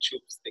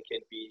T-tubes, they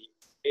can be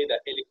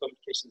either early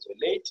complications or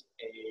late.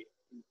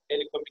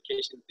 Early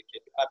complications, they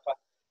can be upper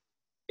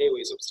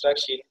airways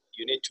obstruction.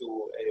 You need to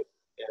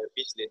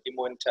vigilantly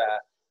monitor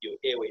your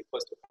airway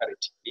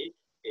post-operatively.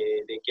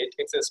 They get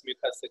excess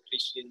mucus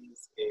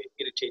secretions,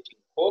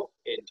 irritating cough,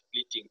 and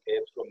bleeding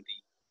from the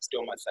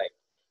stoma side.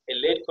 A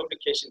late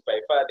complication, by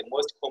far the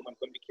most common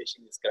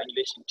complication, is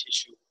granulation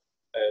tissue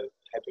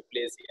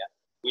hyperplasia,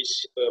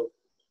 which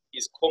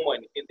is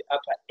common in the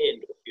upper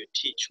end of your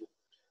T-tube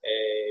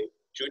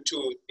due to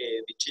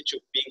the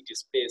T-tube being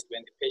displaced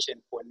when the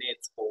patient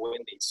phonates or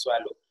when they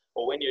swallow,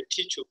 or when your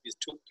T-tube is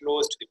too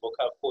close to the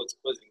vocal cords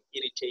causing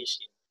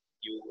irritation.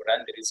 You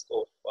run the risk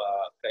of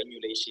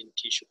granulation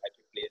tissue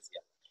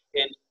hyperplasia.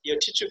 And your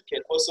T-tube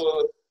can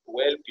also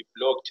well be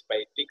blocked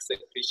by thick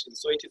secretion,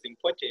 so it is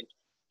important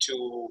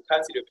to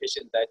counsel your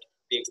patient that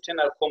the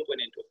external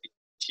component of the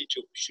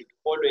T-tube should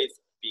always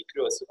be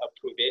closed to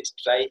prevent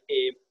dry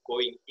air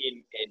going in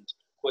and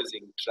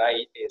causing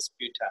dry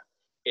sputum,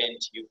 and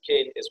you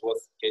can as well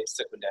get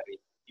secondary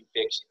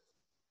infections.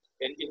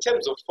 And in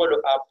terms of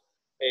follow-up,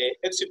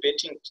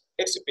 extubation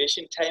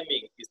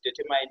timing is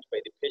determined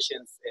by the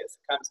patient's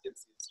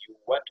circumstances. You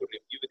want to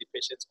review the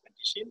patient's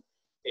condition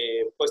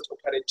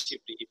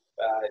post-operatively.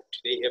 If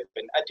they have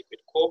an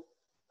adequate cough,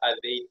 are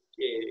they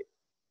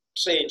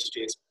trained to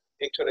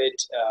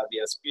expectorate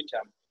their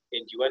sputum,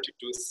 and you want to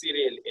do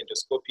serial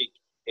endoscopic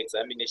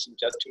examination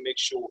just to make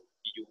sure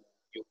you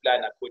plan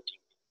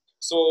accordingly.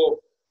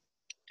 So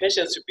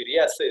patients should be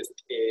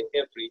reassessed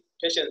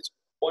patients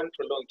on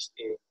prolonged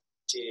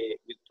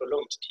with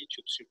prolonged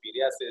T-tubes should be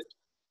reassessed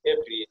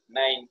every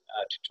 9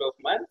 to 12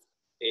 months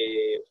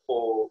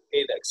for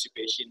either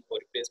extubation or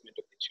replacement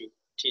of the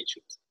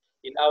T-tubes.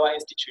 In our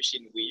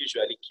institution, we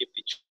usually keep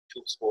the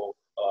tubes for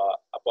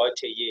about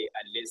a year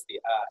unless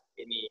there are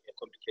any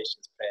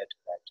complications prior to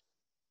that.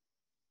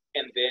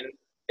 And then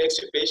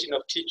extubation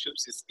of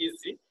T-tubes is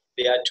easy.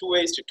 There are two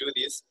ways to do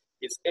this.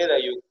 It's either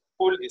you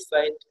pull the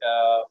side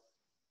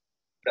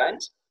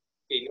branch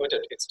in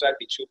order to extract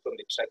the tube from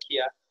the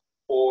trachea,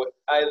 or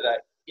either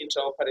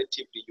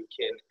intraoperatively you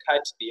can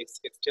cut the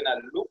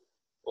external loop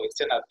or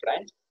external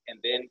branch, and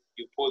then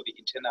you pull the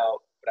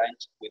internal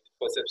branch with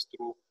forceps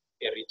through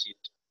a rigid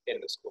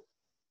endoscope.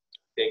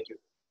 Thank you.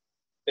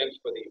 Thank you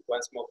for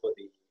once more for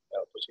the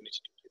opportunity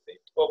to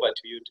present. Over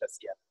to you,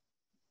 Tasia.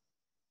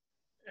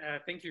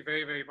 Thank you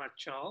very, very much,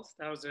 Charles.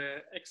 That was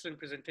an excellent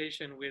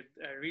presentation with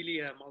really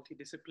a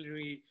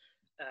multidisciplinary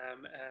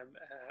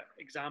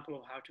example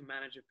of how to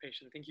manage a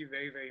patient. Thank you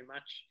very, very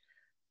much.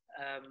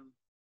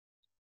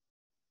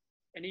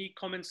 Any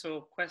comments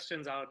or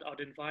questions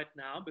I'd invite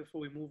now before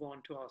we move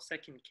on to our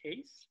second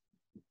case?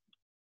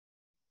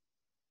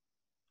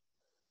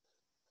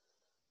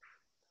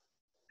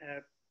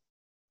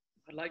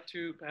 I'd like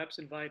to perhaps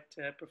invite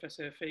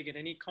Professor Fagan.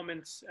 Any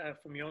comments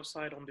from your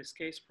side on this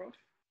case, Prof?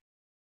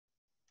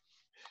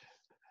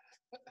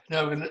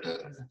 No,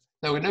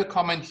 no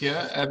comment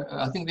here.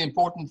 I think the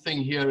important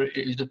thing here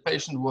is the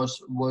patient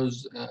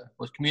was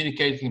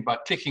communicating by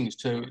clicking,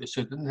 so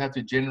it didn't have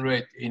to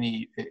generate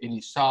any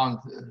sound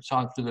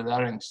through the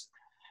larynx,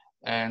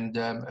 and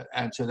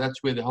so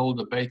that's where the whole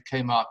debate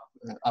came up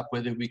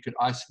whether we could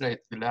isolate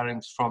the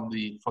larynx from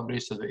the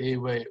rest of the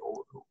airway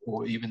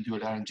or even do a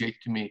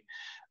laryngectomy.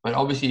 But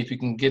obviously, if you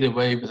can get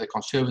away with a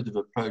conservative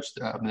approach,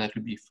 that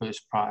would be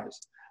first prize.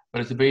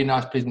 But it's a very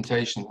nice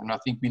presentation, and I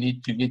think we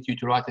need to get you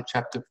to write a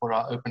chapter for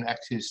our open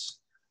access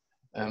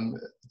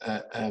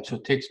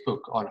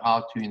textbook on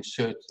how to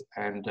insert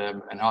and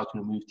how to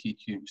remove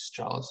T-tubes,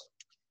 Charles.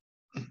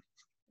 Thank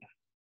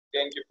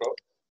you, Prof.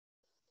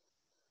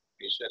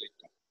 Appreciate it.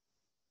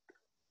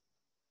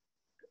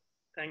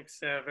 Thanks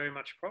very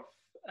much, Prof.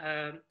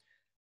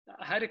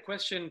 I had a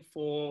question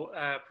for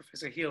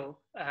Professor Hill,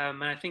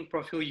 and I think,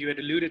 Prof. Hill, you had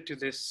alluded to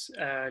this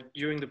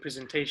during the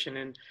presentation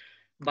in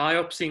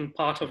biopsying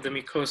part of the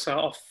mucosa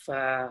of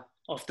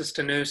the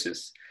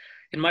stenosis.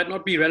 It might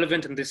not be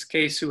relevant in this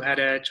case who had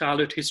a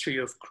childhood history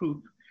of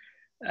croup,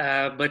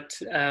 but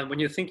when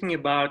you're thinking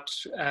about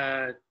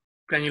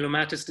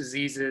granulomatous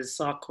diseases,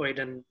 sarcoid,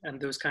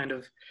 and those kind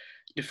of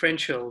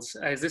differentials,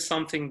 is this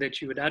something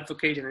that you would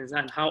advocate,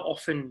 and how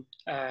often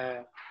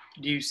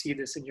do you see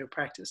this in your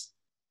practice?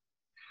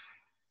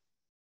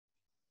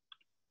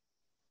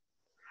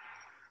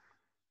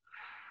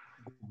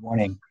 Good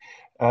morning.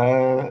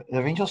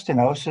 Laryngeal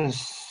stenosis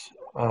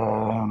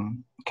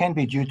can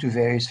be due to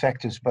various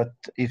factors, but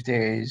if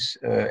there is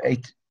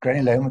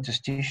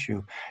granulomatous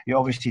tissue, you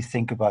obviously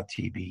think about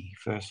TB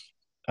first,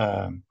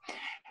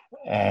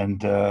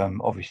 and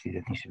obviously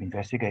that needs to be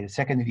investigated.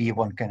 Secondly,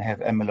 one can have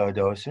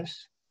amyloidosis.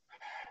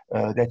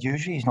 That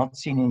usually is not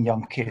seen in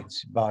young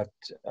kids, but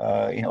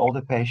in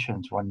older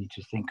patients, one needs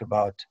to think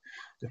about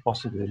the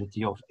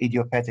possibility of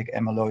idiopathic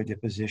amyloid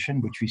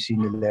deposition, which we see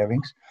in the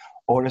larynx,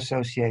 or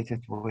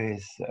associated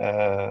with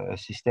a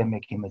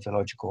systemic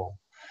hematological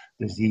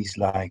disease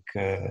like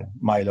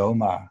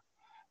myeloma,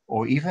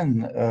 or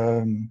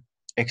even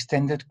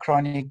extended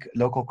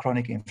local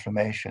chronic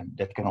inflammation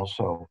that can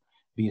also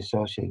be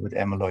associated with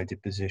amyloid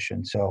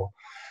deposition. So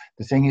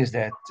the thing is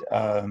that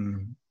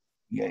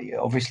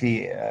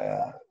obviously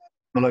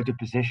amyloid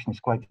deposition is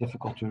quite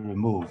difficult to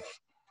remove,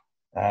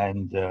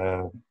 and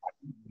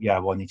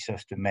one needs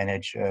just to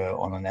manage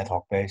on an ad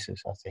hoc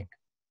basis, I think.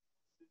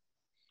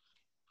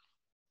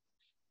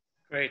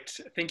 Great.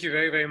 Thank you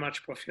very, very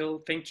much, Prof.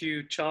 Hill. Thank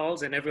you,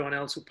 Charles, and everyone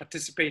else who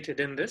participated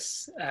in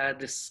this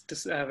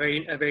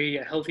very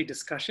healthy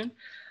discussion.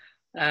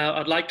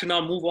 I'd like to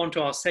now move on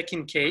to our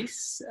second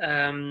case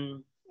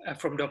from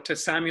Dr.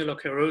 Samuel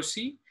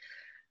Okerosi.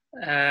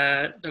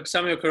 Dr.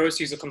 Samuel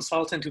Okerosi is a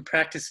consultant who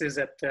practices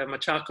at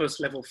Machakos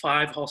Level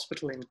 5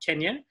 Hospital in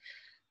Kenya,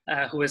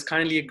 who has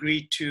kindly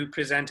agreed to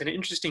present an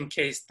interesting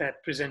case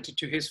that presented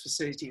to his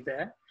facility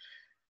there.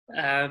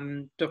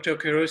 Dr.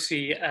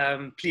 Okerosi,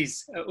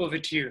 please, over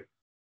to you.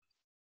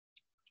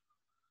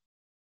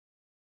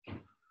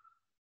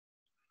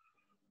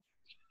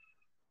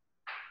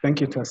 Thank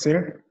you,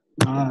 Tasir.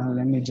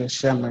 Let me just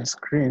share my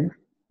screen.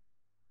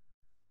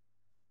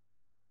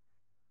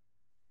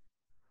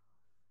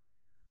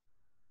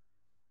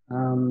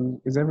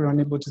 Is everyone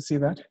able to see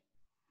that?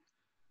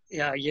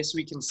 Yeah, yes,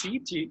 we can see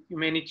it. You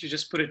may need to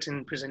just put it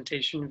in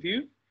presentation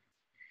view.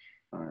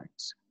 All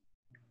right.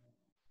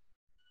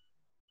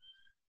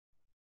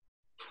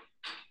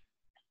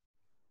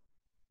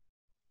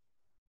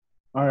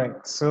 All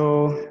right,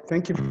 so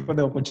thank you for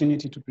the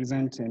opportunity to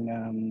present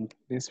in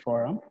this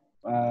forum.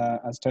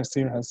 As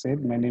Tasir has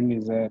said, my name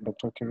is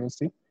Dr.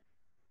 Okerosi.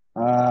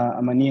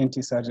 I'm an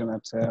ENT surgeon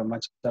at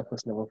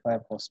Machakos Level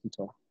 5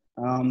 Hospital.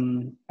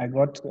 I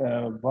got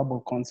verbal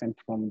consent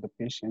from the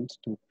patient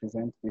to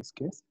present this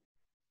case,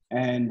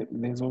 and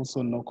there's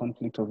also no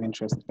conflict of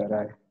interest that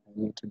I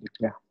need to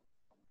declare.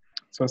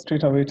 So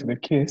straight away to the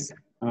case,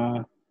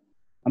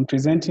 I'm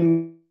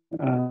presenting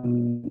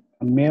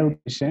a male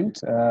patient,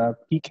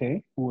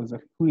 PK, who is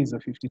a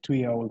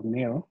 52-year-old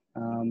male.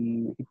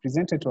 He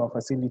presented to our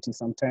facility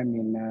sometime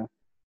in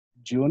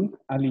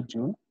early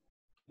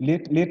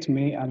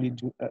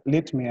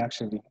May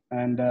actually,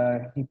 and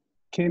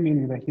came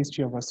in with a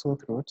history of a sore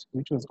throat,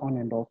 which was on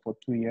and off for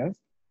 2 years.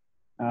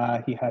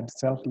 He had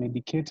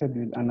self-medicated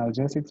with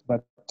analgesics,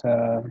 but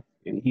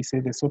he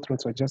said the sore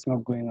throats were just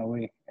not going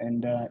away.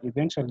 And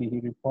eventually he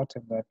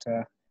reported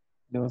that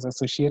there was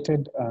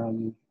associated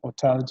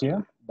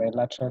otalgia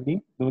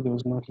bilaterally, though there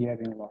was no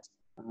hearing loss.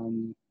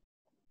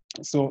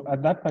 So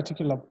at that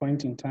particular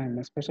point in time,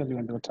 especially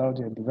when the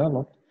otalgia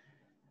developed,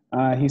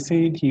 he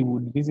said he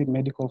would visit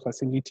medical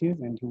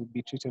facilities and he would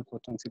be treated for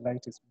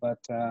tonsillitis, but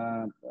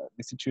the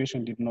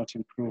situation did not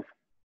improve.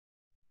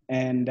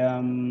 And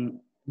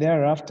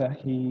thereafter,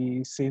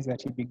 he says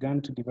that he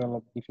began to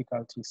develop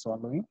difficulty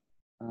swallowing,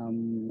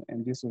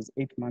 and this was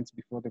 8 months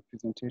before the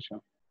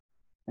presentation.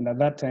 And at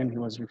that time, he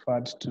was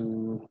referred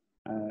to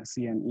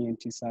see an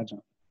ENT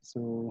surgeon.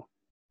 So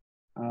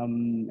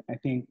I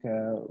think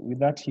with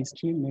that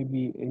history,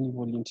 maybe any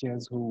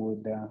volunteers who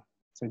would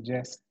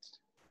suggest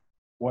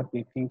what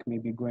they think may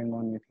be going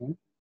on with him.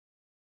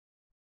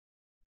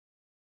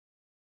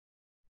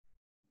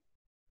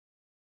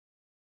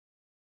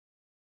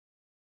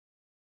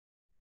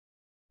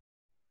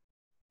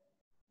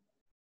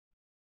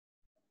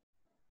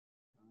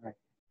 All right.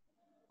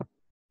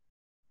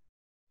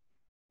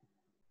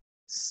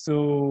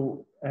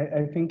 So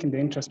I think in the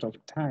interest of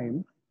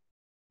time,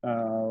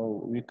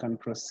 we can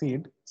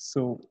proceed.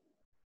 So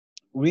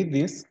with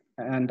this,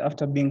 and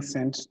after being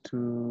sent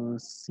to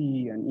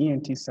see an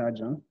ENT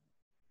surgeon,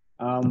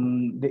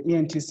 the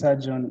ENT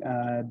surgeon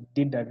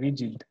did a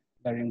rigid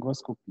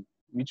laryngoscopy,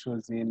 which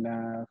was in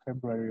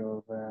February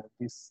of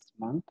this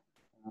month.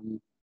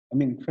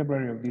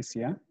 February of this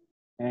year.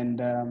 And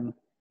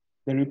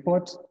the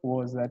report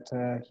was that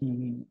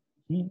he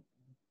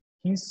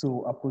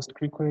saw a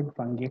postcricoid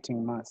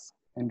fungating mass.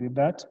 And with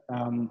that,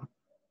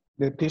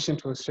 the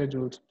patient was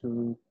scheduled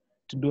to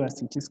do a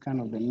CT scan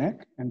of the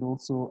neck and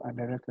also a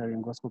direct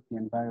laryngoscopy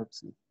and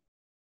biopsy.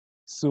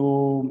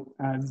 So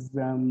as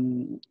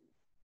the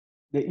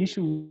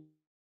issue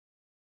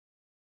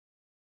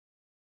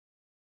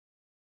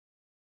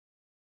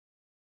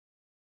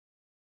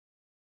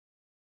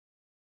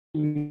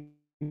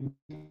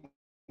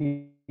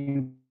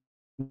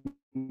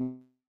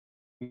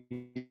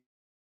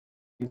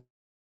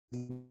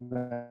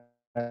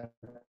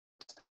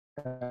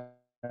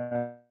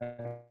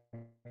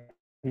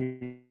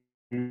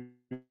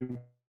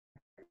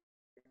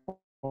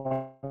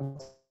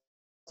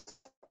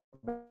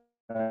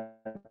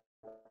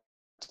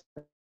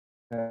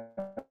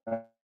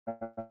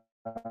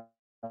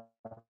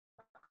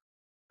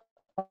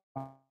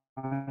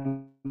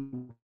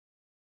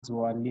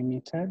were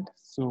limited,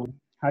 so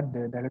had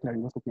the direct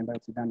laryngoscopy and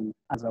biopsy done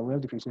as a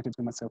well-differentiated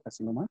squamous cell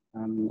carcinoma.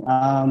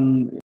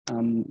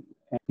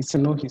 It's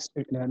no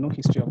history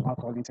of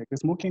alcohol intake. The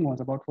smoking was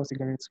about 4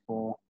 cigarettes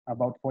for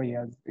about 4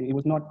 years. It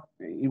was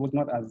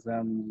not as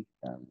a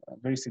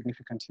very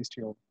significant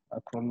history of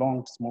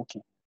prolonged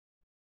smoking,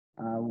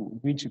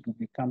 which it would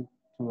become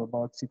to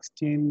about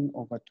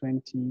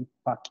 16/20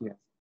 per year,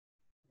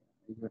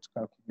 if you were to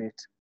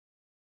calculate.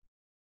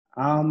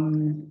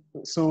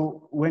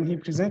 So when he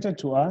presented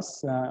to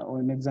us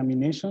on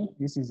examination,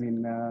 this is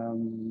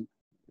in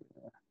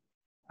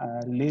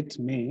late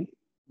May,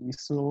 we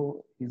saw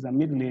he's a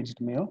middle-aged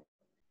male.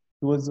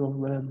 He was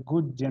of a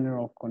good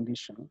general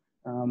condition.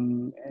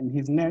 And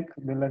his neck,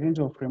 the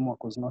laryngeal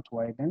framework was not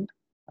widened,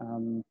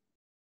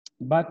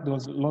 but there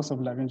was loss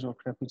of laryngeal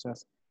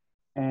crepitus.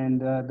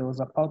 And there was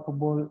a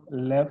palpable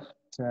left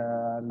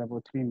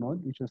level 3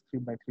 node, which was 3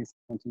 by 3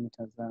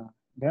 centimeters.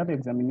 The other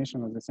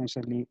examination was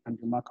essentially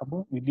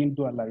unremarkable. We didn't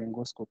do a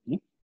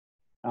laryngoscopy.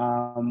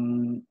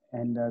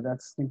 And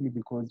that's simply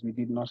because we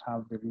did not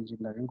have the rigid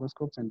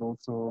laryngoscopes and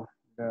also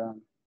the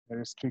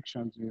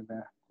restrictions with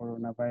the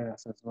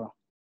coronavirus as well.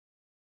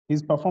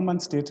 His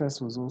performance status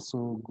was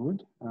also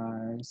good.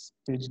 I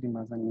staged him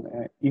as an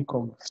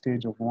ECOG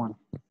stage of 1.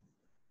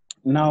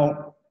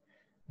 Now,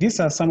 these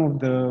are some of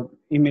the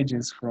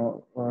images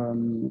from,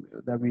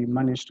 that we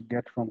managed to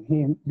get from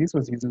him. This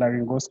was his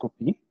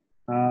laryngoscopy.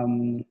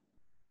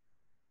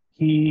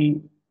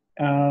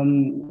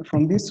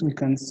 From this, we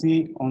can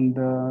see on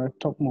the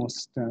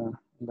topmost, on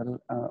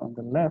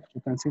the left,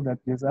 you can see that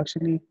there's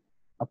actually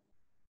a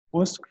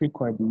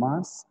postcricoid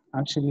mass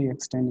actually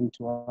extending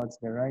towards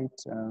the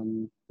right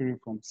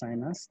piriform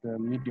sinus, the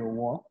medial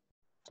wall,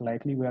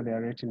 slightly where the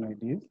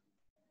arytenoid is.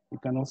 You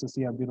can also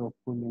see a bit of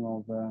pooling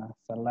of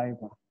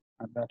saliva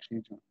at that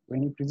region.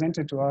 When he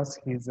presented to us,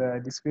 his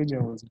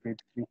dysphagia was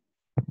grade 3.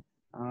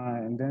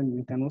 And then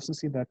we can also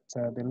see that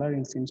the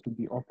larynx seems to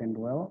be opened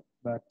well,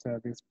 but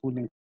there's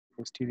pooling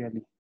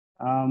posteriorly.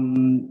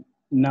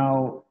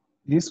 Now,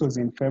 this was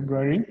in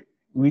February,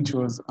 which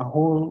was a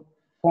whole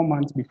 4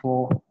 months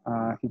before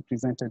he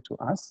presented to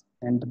us.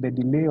 And the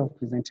delay of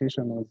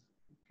presentation was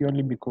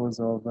purely because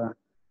of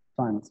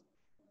funds.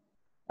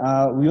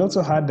 We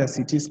also had a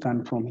CT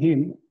scan from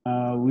him,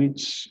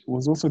 which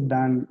was also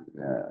done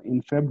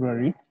in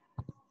February.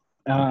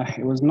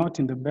 It was not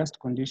in the best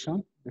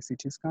condition, the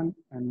CT scan,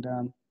 and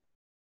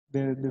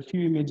the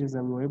few images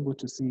that we were able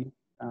to see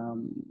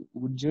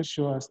would just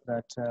show us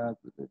that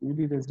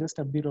maybe there's just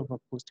a bit of a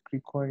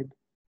postcricoid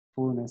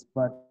fullness,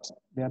 but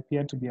there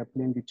appeared to be a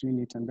plane between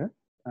it and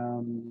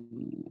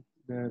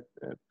the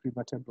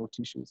prevertebral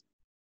tissues.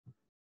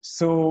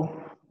 So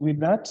with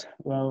that,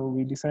 well,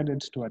 we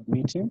decided to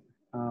admit him,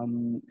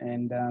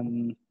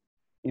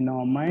 in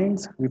our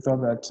minds, we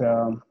thought that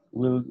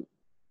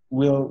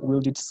we'll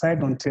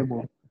decide on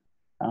table.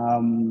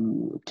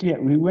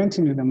 We went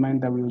in with the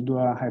mind that we'll do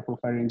a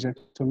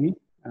hypopharyngeectomy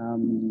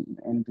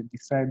and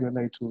decide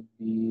whether it would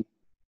be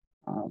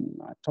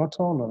a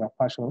total or a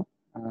partial,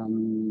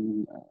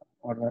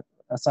 or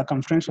a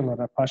circumferential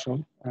or a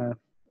partial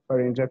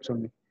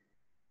pharyngectomy.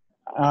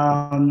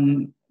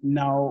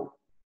 Now,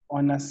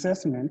 on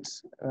assessment,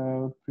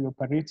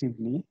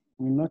 preoperatively,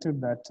 we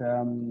noted that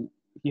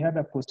he had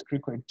a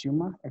postcricoid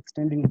tumor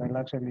extending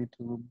bilaterally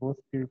to both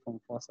piriform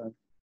fossa.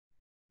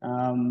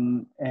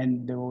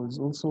 And there was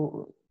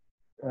also,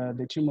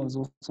 the tumor was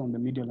also on the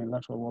medial and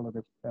lateral wall of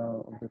the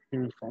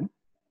piriform,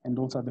 and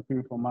also at the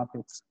piriform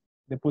apex.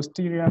 The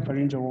posterior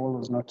pharyngeal wall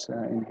was not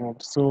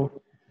involved.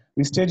 So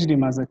we staged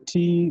him as a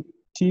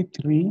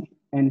T3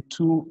 and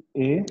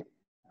 2A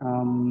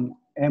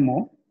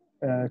MO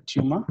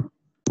tumor.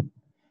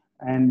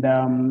 And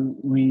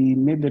we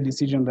made the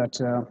decision that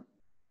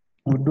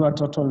we'll do a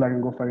total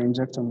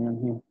laryngopharyngectomy on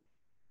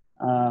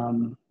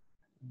him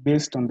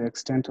based on the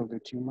extent of the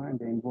tumor and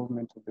the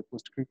involvement of the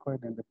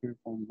postcricoid and the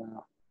piriform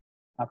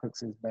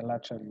apexes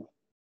bilaterally.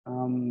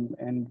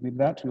 And with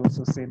that, we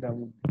also said that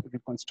we'll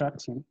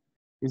reconstruct him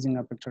using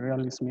a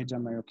pectoralis major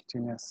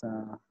myocutaneous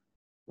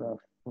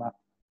flap.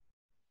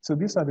 So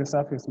these are the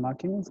surface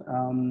markings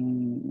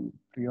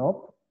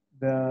pre-op.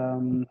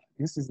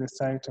 This is the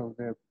site of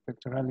the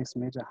pectoralis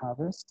major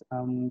harvest.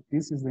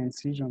 This is the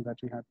incision that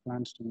we had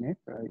planned to make.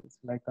 It's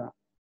like a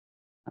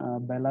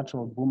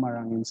bilateral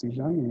boomerang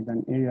incision with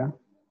an area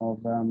of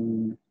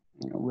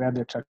where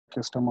the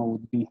tracheostoma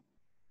would be.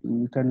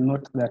 You can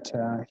note that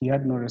he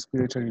had no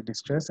respiratory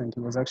distress, and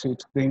he was actually,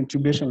 the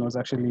intubation was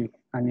actually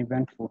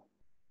uneventful.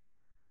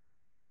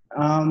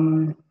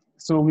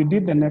 So we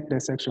did the neck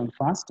dissection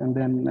first, and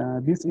then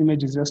this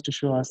image is just to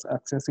show us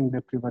accessing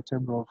the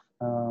prevertebral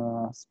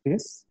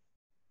space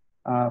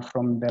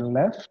from the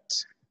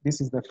left. This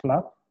is the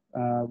flap,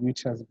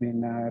 which has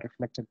been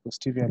reflected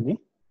posteriorly.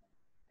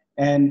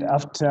 And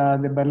after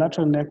the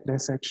bilateral neck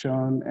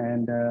dissection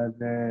and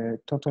the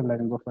total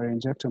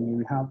laryngopharyngectomy,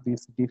 we have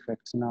this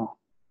defect now,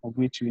 of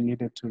which we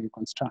needed to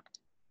reconstruct.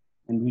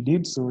 And we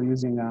did so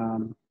using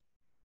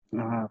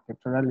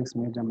pectoralis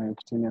major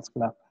myocutaneous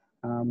flap.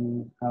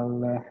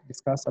 I'll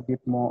discuss a bit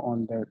more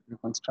on the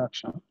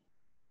reconstruction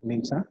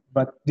later,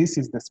 but this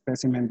is the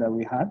specimen that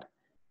we had.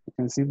 You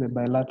can see the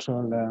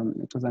bilateral,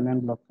 it was an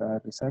en bloc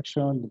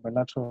resection, the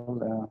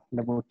bilateral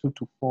level 2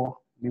 to 4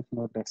 lymph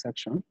node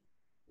dissection.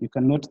 You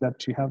can note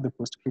that you have the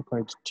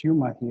postcricoid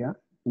tumor here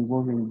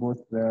involving both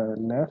the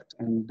left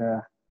and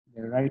the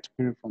right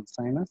piriform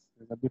sinus.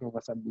 There's a bit of a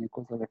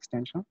submucosal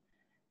extension,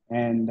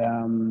 and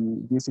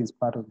this is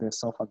part of the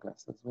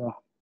esophagus as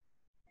well.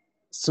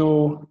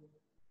 So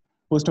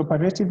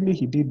postoperatively,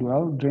 he did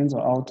well. Drains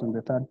are out on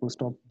the third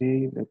post-op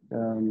day,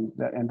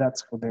 and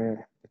that's for the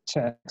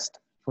chest.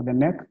 For the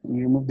neck,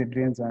 we removed the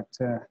drains on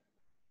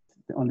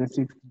the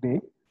 6th day.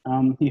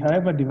 He,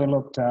 however,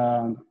 developed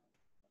a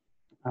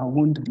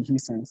wound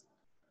dehiscence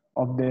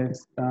of the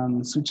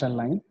suture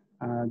line,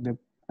 the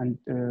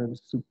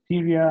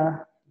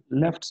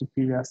left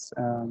superior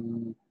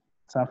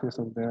surface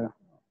of the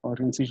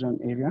incision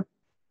area,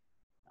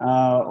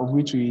 of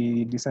which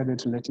we decided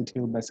to let it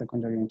heal by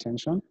secondary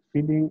intention.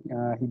 Feeding,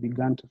 he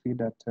began to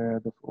feed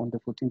on the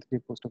 14th day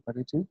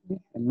postoperatively,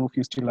 and no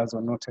fistulas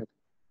were noted.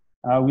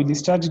 We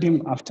discharged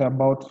him after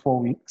about 4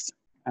 weeks,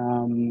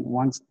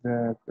 once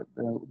the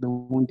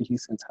wound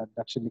dehiscence had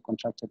actually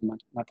contracted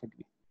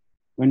markedly.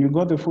 When we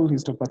got the full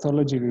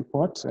histopathology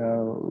report, we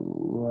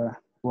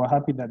were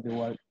happy that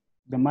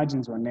the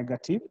margins were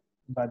negative,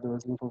 but there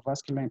was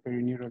lymphovascular and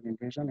perineural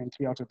invasion, and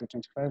 3 out of the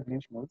 25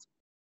 lymph nodes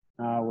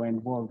were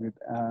involved with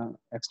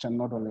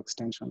extranodal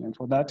extension. And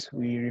for that,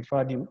 we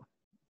referred him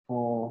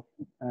to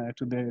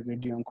the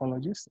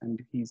radio-oncologist, and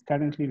he's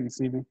currently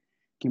receiving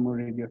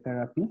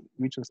chemoradiotherapy,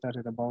 which was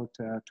started about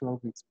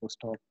 12 weeks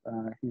post-op.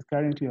 He's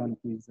currently on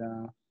his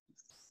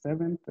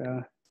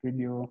 7th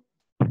radio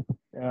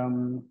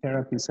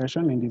therapy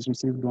session, and he's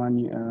received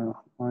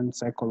one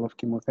cycle of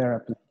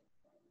chemotherapy.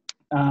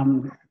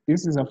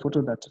 This is a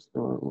photo that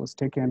was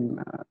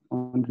taken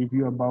on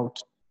review about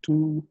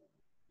two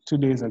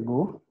days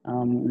ago.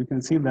 We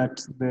can see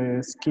that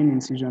the skin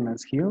incision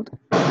has healed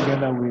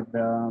together with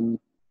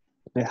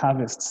the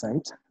harvest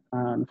site.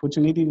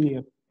 Unfortunately,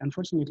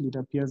 it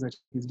appears that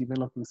he's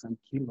developing some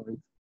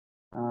keloids,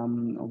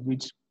 of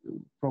which will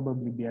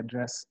probably be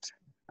addressed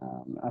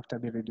after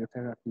the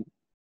radiotherapy.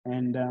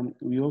 And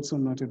we also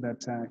noted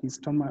that his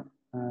stomach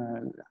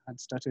had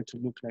started to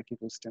look like it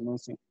was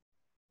stenosing,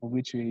 of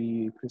which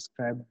we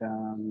prescribed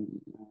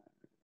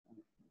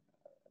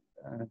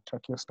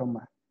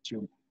tracheostoma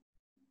tube.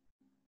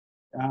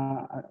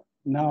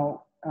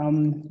 Now,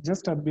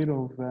 just a bit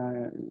of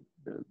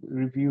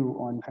review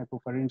on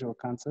hypopharyngeal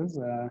cancers.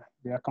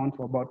 They account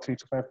for about 3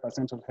 to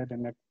 5% of head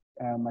and neck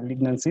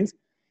malignancies.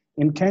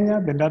 In Kenya,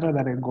 the data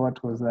that I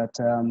got was that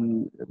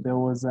there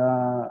was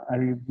a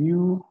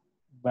review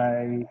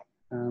by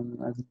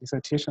a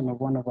dissertation of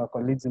one of our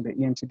colleagues in the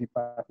ENT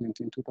department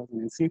in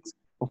 2006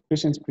 of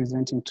patients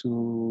presenting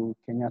to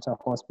Kenyatta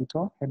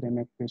Hospital, head and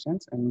neck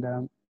patients,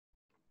 and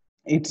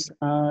it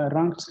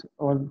ranked,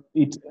 or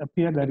it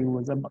appeared that it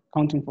was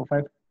accounting for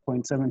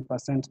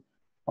 5.7%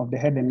 of the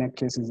head and neck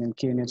cases in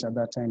KNH at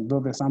that time, though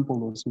the sample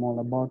was small,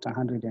 about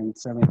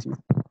 170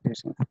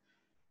 patients.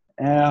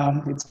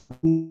 It's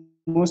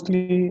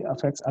mostly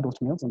affects adult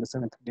males in the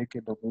 7th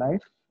decade of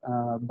life,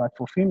 but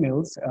for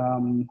females,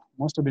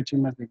 most of the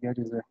tumors they get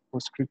is a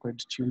post-cricoid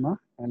tumor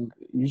and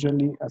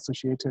usually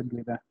associated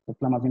with the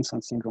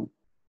Plummer-Vinson syndrome.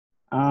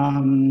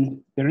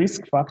 The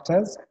risk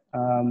factors,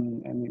 I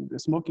mean, the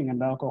smoking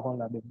and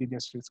alcohol are the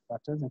biggest risk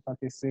factors. In fact,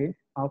 they say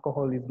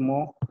alcohol is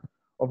more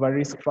of a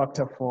risk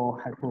factor for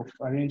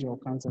hypopharyngeal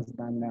cancers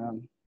than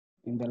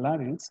in the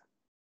larynx.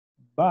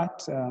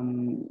 But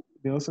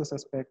they also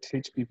suspect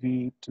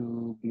HPV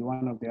to be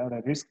one of the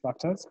other risk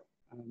factors.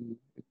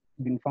 It's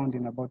been found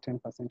in about 10%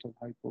 of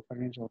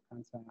hypopharyngeal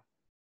cancer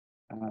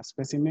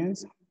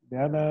specimens. The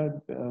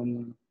other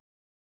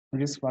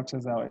risk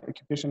factors are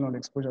occupational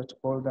exposure to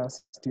coal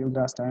dust, steel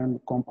dust,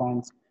 iron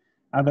compounds.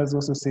 Others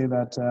also say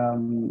that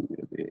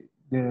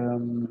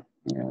the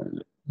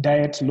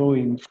diet low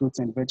in fruits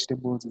and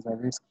vegetables is a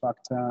risk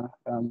factor.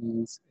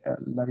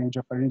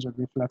 Laryngopharyngeal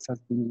reflux has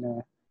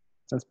been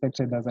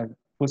suspected as a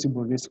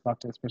possible risk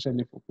factor,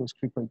 especially for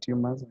post-cricoid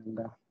tumors. And,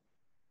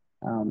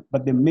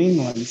 but the main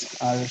ones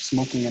are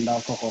smoking and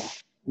alcohol.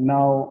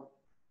 Now,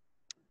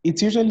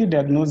 it's usually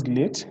diagnosed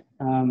late,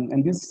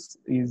 and this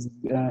is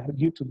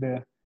due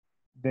to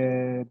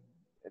the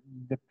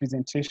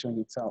presentation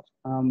itself.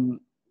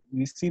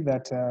 We see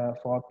that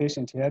for our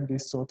patient, he had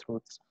these sore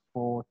throats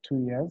for 2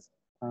 years,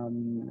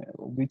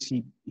 which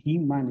he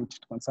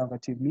managed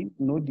conservatively.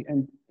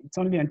 And it's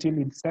only until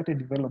he started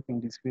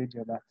developing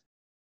dysphagia that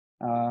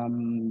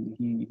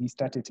he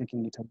started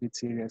taking it a bit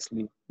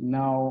seriously.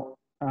 Now,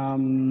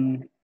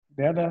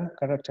 the other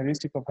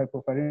characteristic of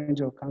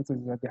hypopharyngeal cancers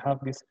is that they have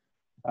this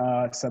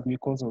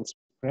submucosal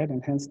spread,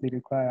 and hence they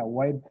require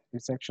wide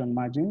resection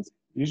margins.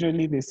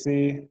 Usually they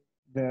say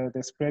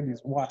the spread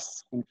is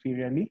worse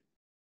inferiorly.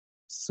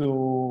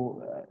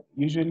 So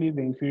usually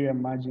the inferior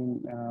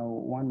margin,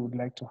 one would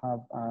like to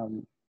have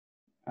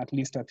at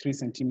least a 3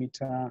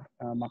 centimeter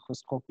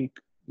macroscopic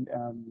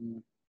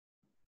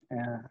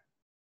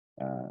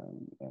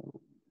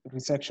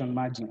resection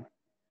margin.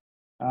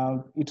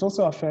 It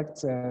also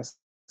affects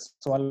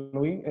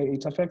swallowing.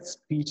 It affects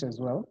speech as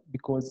well,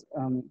 because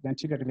the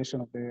anterior relation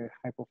of the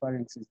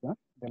hypopharynx is the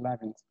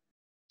larynx.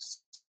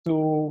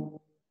 So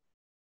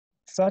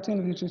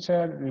certain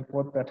literature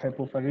report that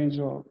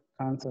hypopharyngeal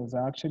cancers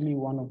are actually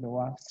one of the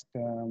worst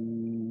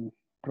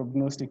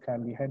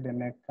prognostically head and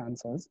neck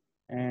cancers,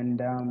 and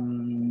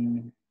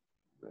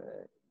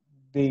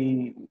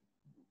they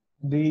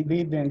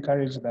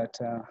encourage that,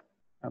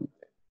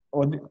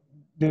 or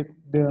the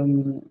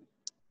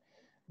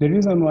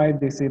reason why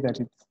they say that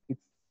it's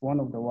one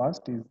of the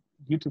worst is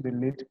due to the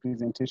late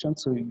presentation.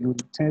 So you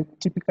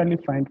typically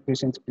find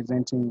patients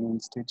presenting in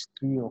stage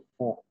 3 or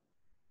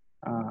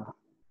 4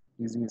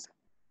 disease.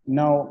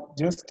 Now,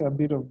 just a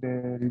bit of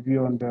the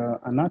review on the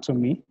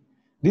anatomy.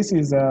 This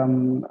is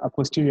a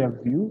posterior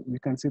view. You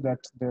can see that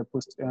the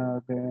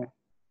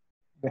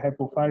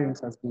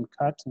hypopharynx has been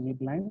cut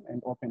midline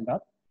and opened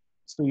up.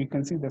 So you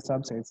can see the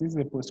subsets. This is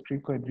the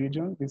postcricoid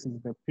region. This is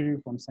the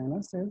piriform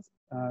sinuses.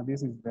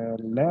 This is the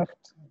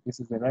left. This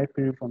is the right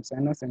piriform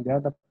sinus. And the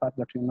other part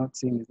that we're not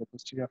seeing is the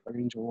posterior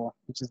pharyngeal wall,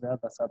 which is the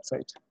other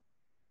subsite.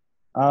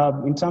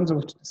 In terms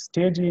of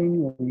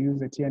staging, we use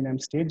the TNM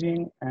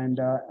staging. And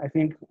I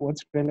think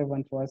what's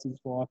relevant for us is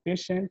for our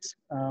patient,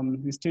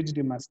 we staged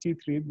him as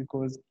T3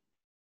 because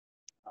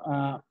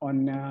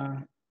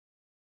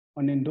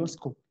on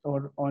endoscopy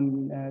or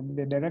on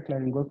the direct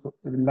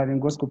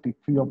laryngoscopy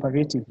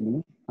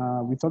preoperatively,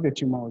 we thought the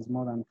tumor was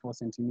more than 4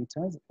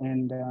 centimeters.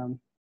 And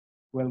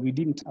well, we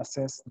didn't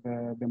assess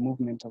the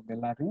movement of the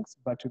larynx,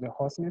 but to the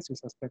hoarseness, we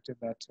suspected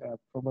that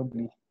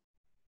probably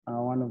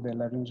one of the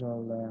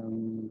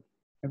laryngeal,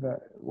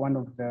 one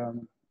of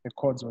the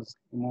cords was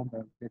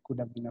immobile. There could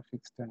have been a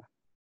fixed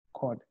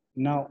cord.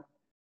 Now,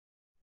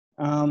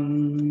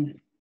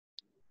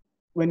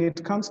 when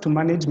it comes to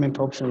management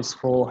options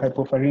for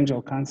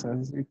hypopharyngeal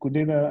cancers, it could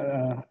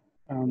either,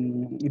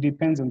 it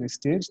depends on the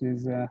stage.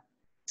 There's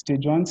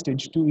stage 1,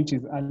 stage 2, which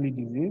is early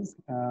disease,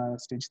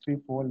 stage 3,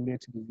 4,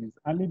 late disease.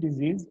 Early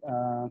disease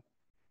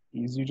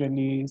is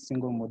usually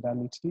single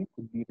modality,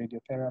 could be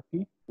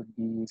radiotherapy, could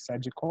be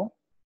surgical,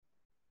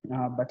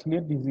 but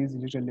late disease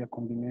is usually a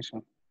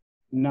combination.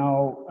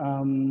 Now,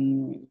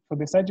 for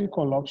the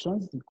surgical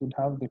options, you could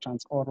have the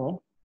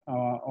transoral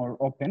or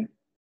open.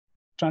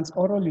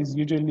 Transoral is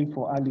usually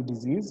for early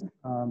disease,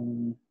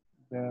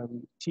 the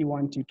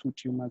T1, T2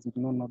 tumors with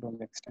no nodal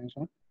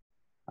extension,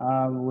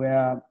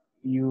 where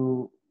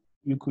you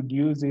you could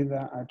use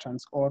either a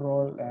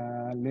transoral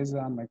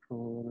laser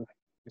micro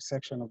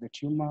resection of the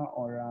tumor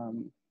or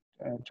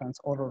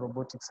transoral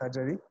robotic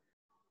surgery.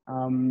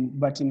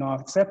 But in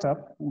our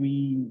setup,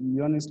 we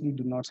honestly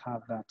do not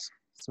have that.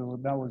 So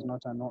that was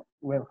not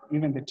well,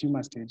 even the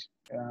tumor stage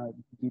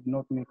did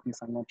not make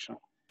this an option.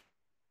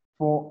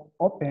 For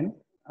open,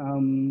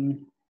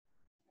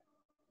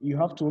 you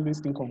have to always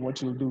think of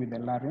what you'll do with the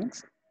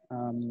larynx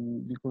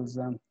because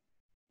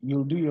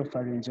you'll do your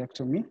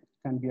pharyngectomy,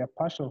 can be a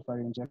partial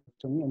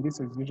pharyngectomy, and this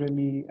is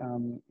usually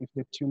if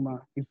the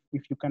tumor,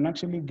 if you can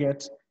actually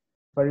get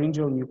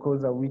pharyngeal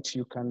mucosa which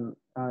you can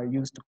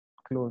use to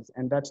close,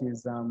 and that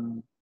is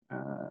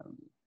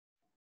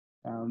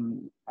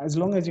as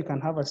long as you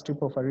can have a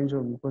strip of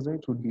pharyngeal mucosa,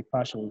 it would be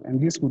partial, and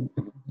this would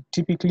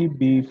typically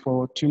be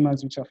for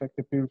tumors which affect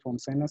the piriform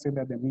sinus,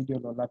 either the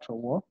medial or lateral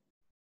wall,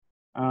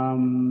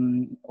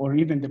 or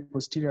even the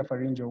posterior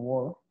pharyngeal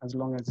wall, as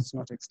long as it's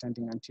not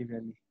extending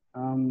anteriorly.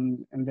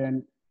 And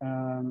then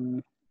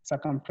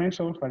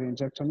circumferential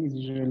pharyngectomy is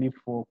usually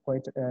for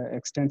quite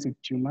extensive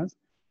tumors,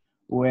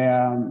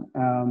 where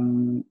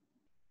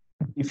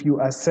if you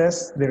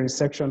assess the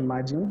resection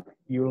margin,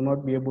 you will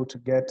not be able to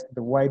get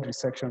the wide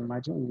resection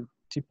margin. You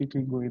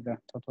typically go with a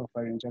total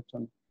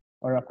pharyngectomy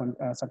or a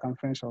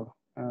circumferential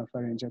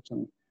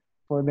pharyngectomy.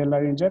 For the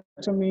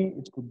laryngectomy,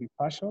 it could be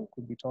partial,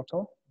 could be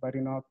total, but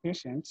in our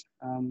patients,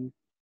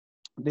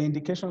 the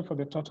indication for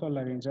the total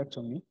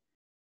laryngectomy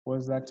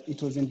was that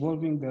it was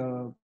involving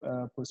the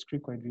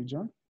postcricoid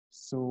region.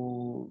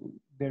 So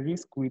the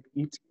risk with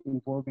it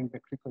involving the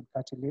cricoid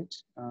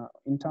cartilage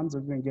in terms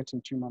of even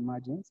getting tumor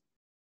margins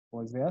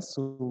was there.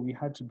 So we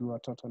had to do a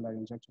total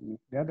laryngectomy.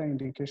 The other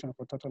indication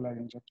for total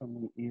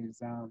laryngectomy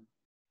is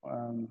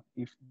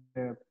if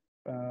the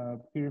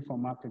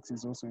piriform apex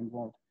is also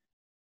involved.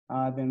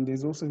 Then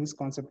there's also this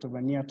concept of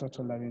a near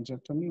total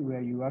laryngectomy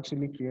where you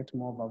actually create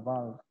more of a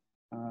valve,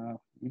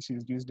 which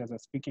is used as a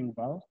speaking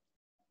valve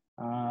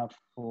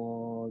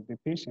for the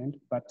patient,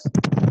 but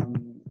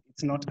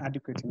it's not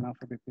adequate enough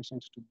for the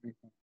patient to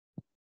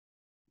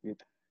breathe.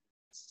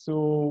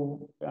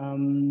 So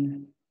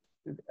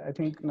I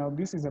think now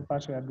this is a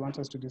part where I'd want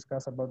us to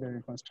discuss about the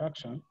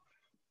reconstruction.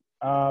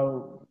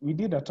 We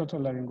did a total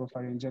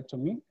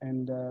laryngopharyngectomy,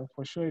 and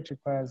for sure it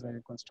requires a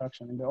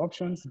reconstruction. And the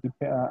options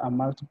are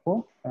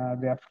multiple.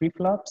 There are free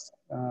flaps,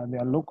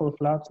 there are local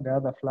flaps, there are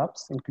other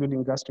flaps,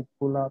 including gastric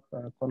pull-up,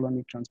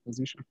 colonic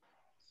transposition.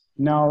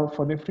 Now,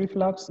 for the free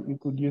flaps, you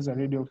could use a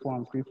radial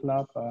form free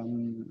flap,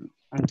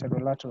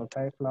 anterolateral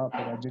thigh flap,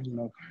 or a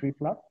jejunal free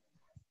flap.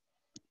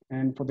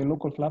 And for the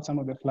local flaps, some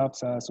of the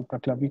flaps are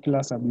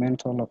supraclavicular,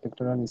 submental, or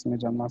pectoralis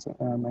major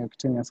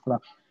myocutaneous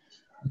flap.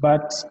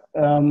 But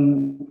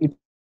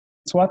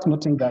it's worth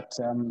noting that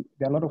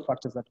there are a lot of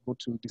factors that go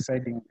to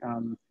deciding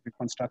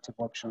reconstructive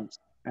options.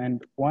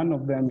 And one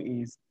of them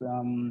is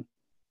the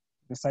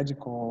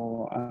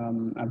surgical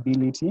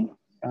ability.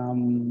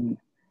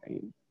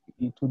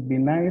 It would be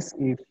nice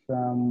if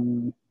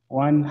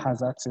one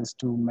has access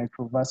to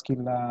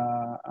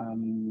microvascular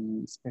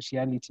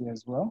speciality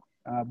as well.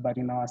 But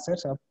in our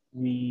setup,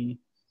 we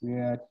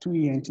are 2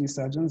 ENT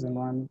surgeons and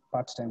 1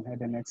 part-time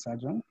head and neck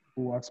surgeon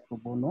who works pro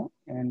bono.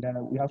 And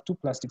we have 2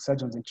 plastic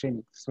surgeons in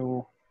training.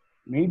 So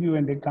maybe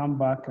when they come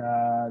back,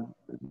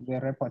 the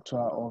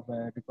repertoire of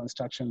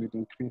reconstruction will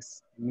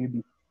increase,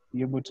 maybe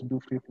be able to do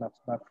free flaps.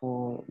 But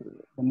for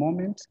the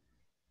moment,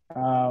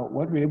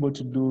 what we're able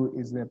to do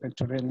is the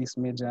pectoralis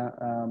major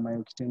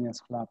myocutaneous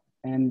flap.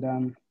 And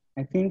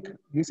I think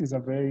this is a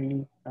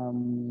very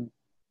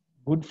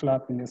good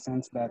flap in the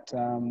sense that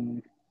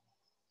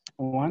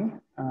one,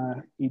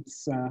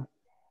 it's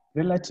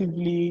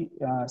relatively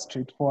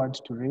straightforward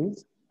to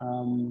raise.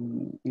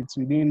 It's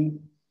within,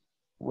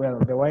 well,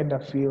 the wider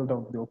field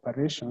of the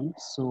operation.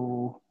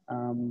 So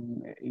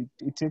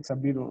it takes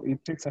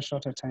a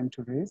shorter time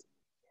to raise.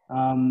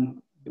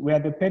 Where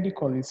the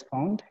pedicle is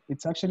found,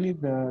 it's actually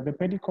the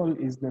pedicle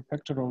is the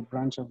pectoral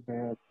branch of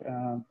the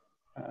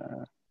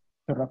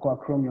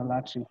thoracoacromial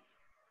artery.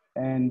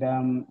 And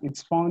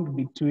it's found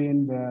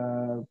between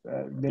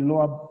the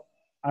lower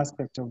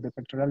aspect of the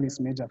pectoralis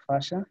major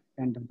fascia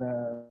and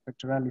the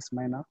pectoralis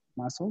minor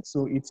muscle.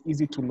 So it's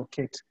easy to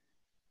locate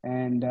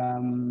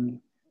and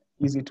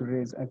easy to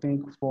raise. I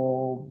think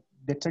for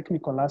the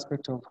technical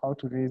aspect of how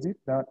to raise it,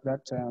 that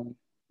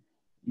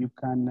you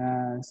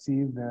can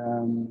see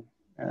the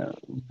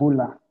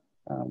bulla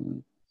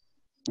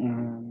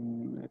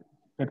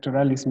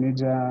pectoralis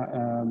major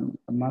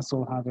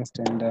muscle harvest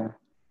and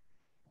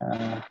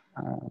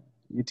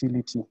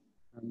utility.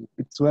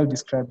 It's well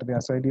described there,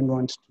 so I didn't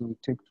want to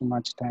take too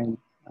much time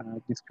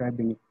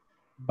describing it.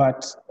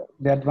 But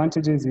the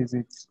advantages is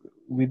it's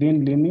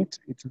within limit,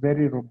 it's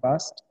very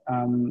robust,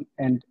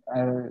 and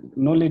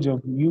knowledge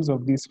of use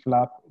of this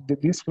flap.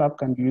 This flap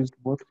can be used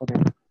both for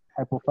the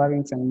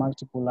hypopharynx and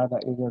multiple other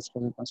areas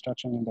for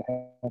reconstruction in the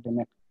head and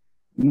neck.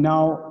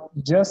 Now,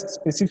 just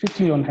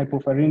specifically on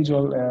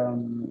hypopharyngeal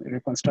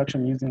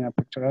reconstruction using a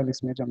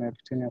pectoralis major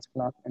myocutaneous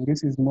flap, and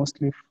this is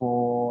mostly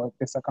for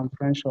the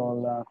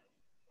circumferential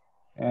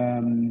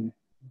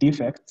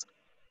defects.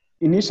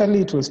 Initially,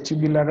 it was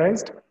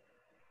tubularized,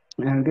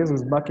 and this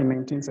was back in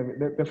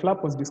 1970. The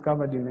flap was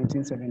discovered in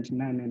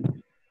 1979,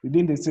 and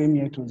within the same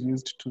year, it was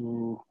used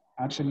to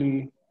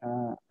actually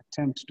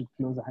attempt to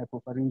close a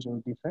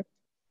hypopharyngeal defect.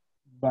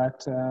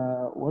 But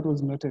what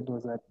was noted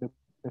was that the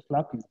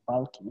flap is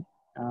bulky,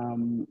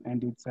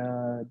 and it's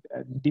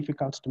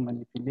difficult to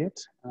manipulate,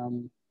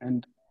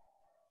 and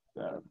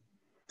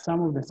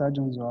some of the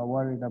surgeons were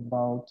worried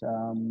about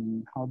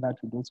how that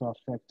would also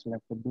affect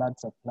like the blood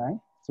supply.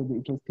 So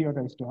it was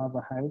theorized to have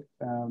a high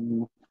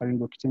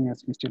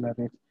pharyngocutaneous fistula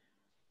rate.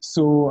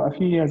 So a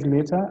few years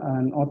later,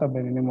 an author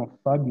by the name of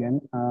Fabian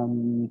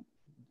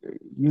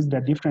used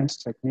a different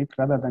technique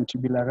rather than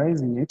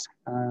tubularizing it.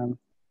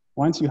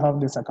 Once you have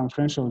the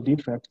circumferential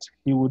defect,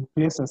 he would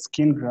place a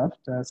skin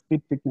graft, a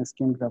split thickness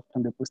skin graft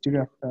on the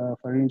posterior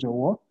pharyngeal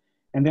wall,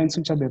 and then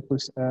suture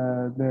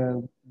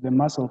the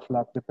muscle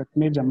flap, the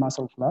major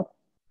muscle flap,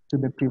 to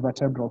the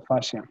prevertebral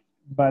fascia.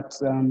 But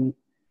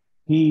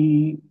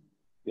he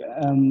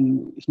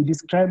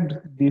described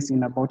this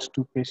in about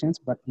 2 patients,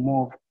 but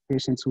more of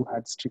patients who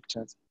had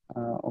strictures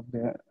of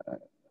the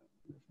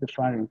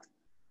pharynx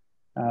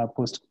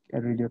post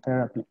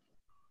radiotherapy.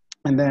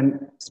 And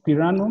then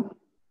Spirano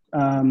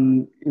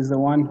is the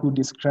one who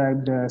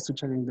described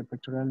suturing the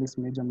pectoralis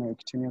major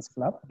myocutaneous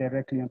flap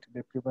directly onto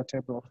the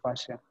prevertebral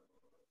fascia.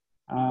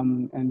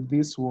 And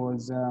this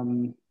was,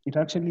 it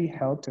actually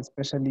helped,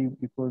 especially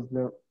because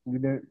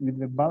with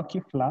the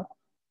bulky flap,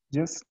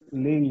 just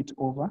laying it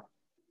over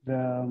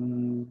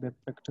the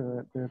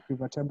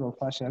prevertebral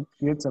fascia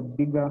creates a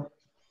bigger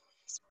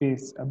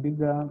space, a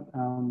bigger,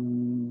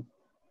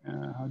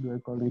 how do I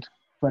call it,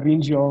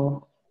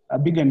 pharyngeal, a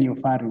bigger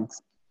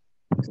neopharynx.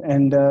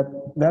 And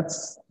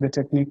that's the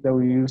technique that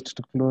we used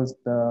to close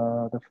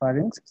the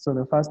pharynx. So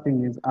the first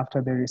thing is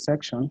after the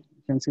resection,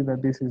 you can see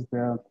that this is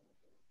the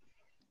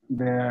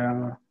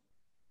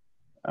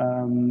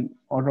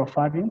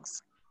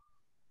oropharynx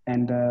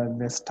and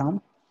the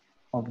stump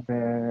of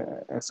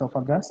the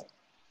esophagus.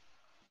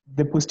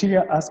 The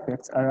posterior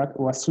aspects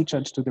were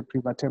sutured to the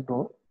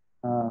prevertebral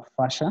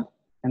fascia,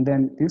 and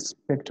then this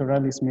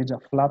pectoralis major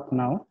flap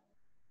now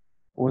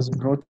was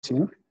brought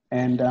in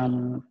and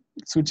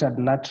sutured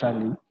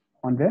laterally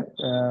on the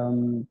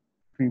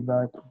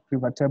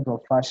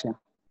prevertebral fascia.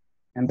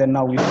 And then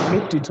now we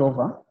flipped it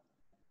over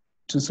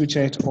to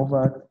suture it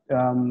over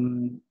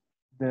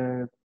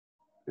the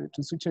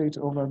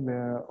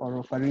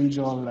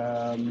oropharyngeal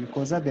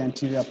mucosa, the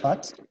anterior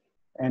part,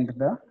 and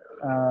the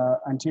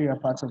anterior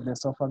part of the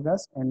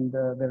esophagus, and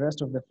the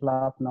rest of the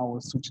flap now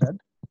was sutured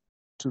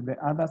to the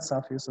other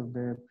surface of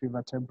the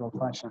prevertebral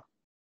fascia.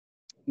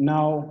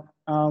 Now,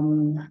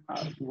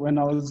 when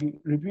I was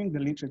reviewing the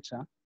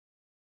literature,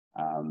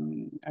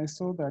 I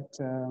saw that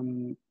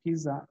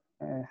Pisa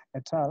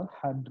et al.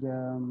 Had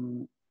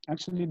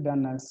actually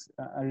done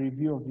a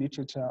review of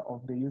literature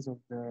of the use of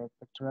the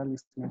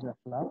pectoralis major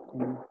flap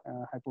in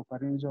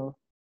hypopharyngeal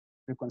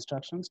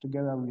reconstructions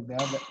together with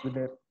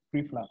the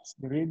pre-flaps,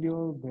 the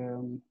radial,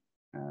 the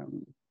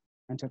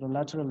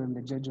anterolateral, and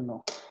the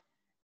jejunal.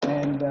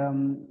 And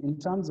in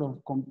terms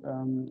of,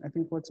 I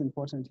think what's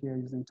important here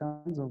is in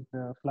terms of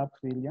the flap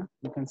failure,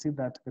 you can see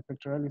that the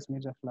pectoralis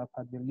major flap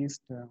had the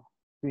least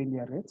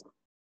failure rate.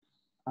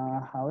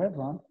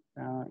 However,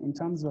 in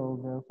terms of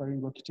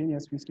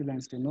pharyngocutaneous fistula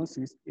and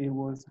stenosis, it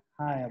was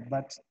higher,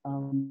 but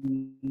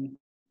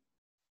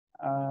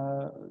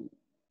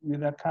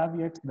with a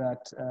caveat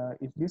that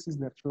if this is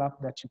the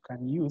flap that you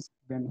can use,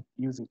 then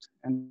use it.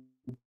 And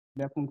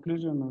their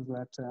conclusion was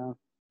that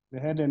the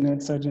head and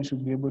neck surgeon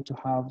should be able to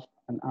have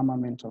an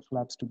armament of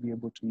flaps to be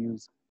able to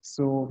use.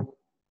 So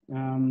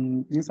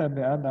these are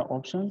the other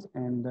options,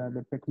 and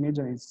the pec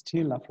major is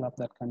still a flap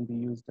that can be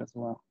used as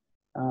well.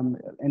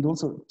 And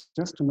also,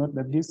 just to note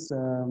that this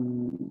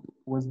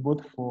was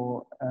both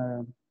for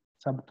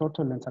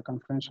subtotal and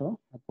circumferential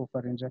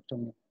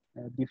hypopharyngeal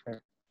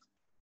defect.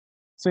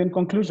 So in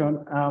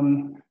conclusion,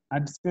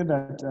 I'd say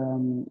that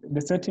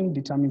the setting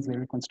determines the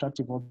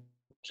reconstructive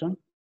option,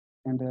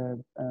 and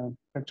the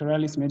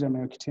pectoralis major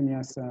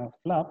myocutaneous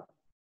flap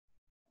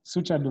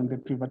sutured on the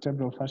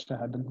prevertebral fascia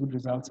had good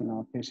results in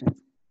our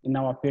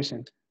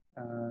patient.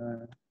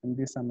 And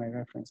these are my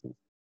references.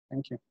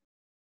 Thank you.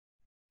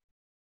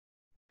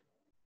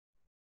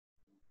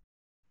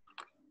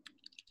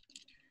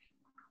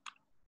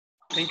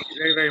 Thank you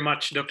very, very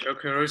much, Dr.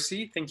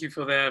 Okerosi. Thank you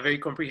for the very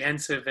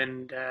comprehensive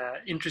and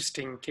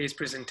interesting case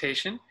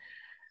presentation.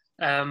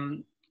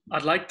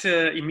 I'd like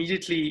to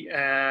immediately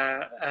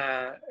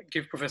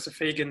give Professor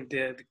Fagan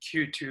the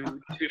cue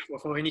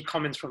for any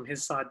comments from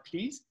his side,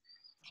 please.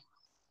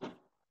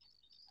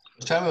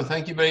 Gustavo,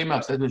 thank you very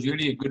much. That was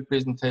really a good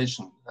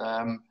presentation.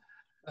 I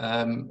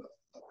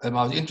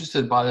was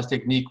interested by this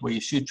technique where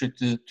you suture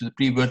to the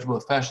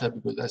prevertebral fascia,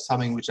 because that's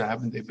something which I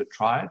haven't ever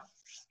tried.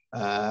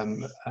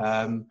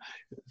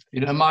 You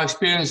know, in my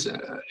experience,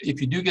 if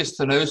you do get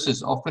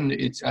stenosis, often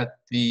it's at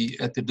the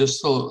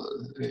distal,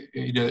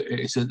 you know,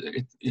 it's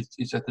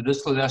at the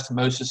distal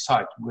anastomosis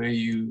site where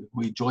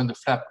we join the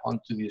flap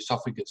onto the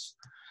esophagus.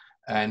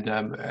 and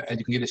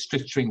you can get a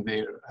stricturing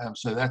there.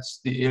 So that's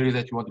the area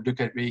that you want to look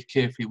at very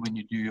carefully when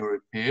you do your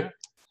repair.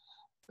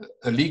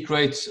 Leak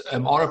rates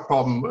are a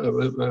problem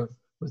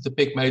with the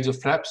pec major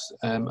flaps.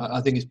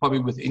 I think it's probably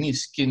with any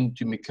skin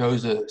to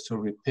mucosa sort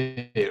of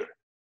repair.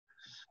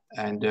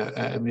 And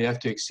we have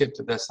to accept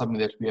that that's something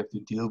that we have to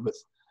deal with.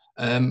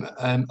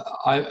 I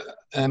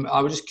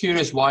was just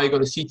curious why you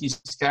got a CT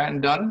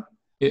scan done.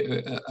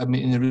 I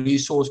mean, in a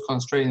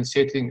resource-constrained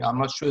setting, I'm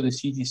not sure the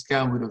CT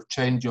scan would have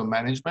changed your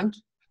management.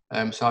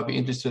 So I'd be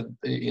interested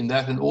in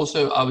that. And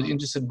also, I was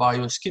interested by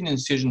your skin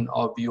incision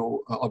of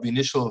your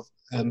initial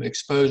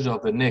exposure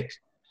of the neck.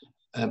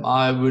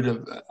 I would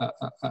have.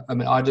 I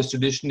mean, I just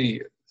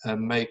traditionally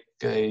make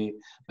a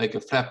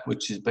flap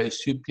which is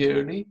based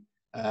superiorly.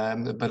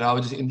 But I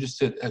was just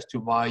interested as to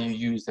why you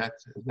use that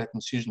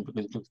incision,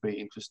 because it looks very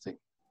interesting.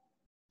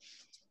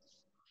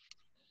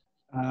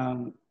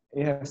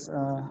 Yes,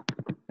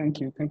 thank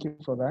you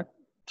for that.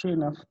 True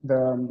enough,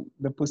 the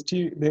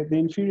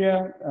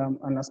inferior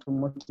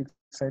anastomotic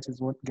site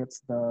is what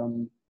gets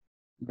the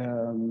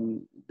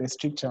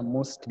stricture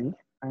mostly,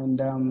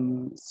 and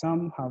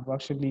some have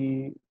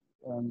actually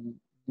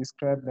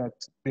described that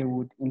they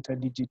would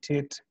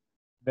interdigitate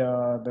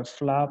the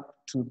flap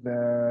to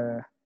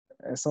the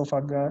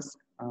esophagus,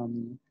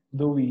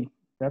 though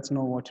that's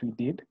not what we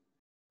did.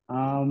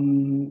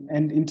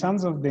 And in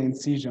terms of the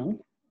incision,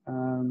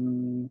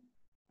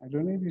 I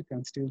don't know if you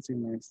can still see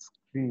my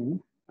screen,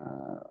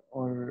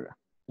 or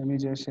let me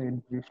just share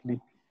it briefly.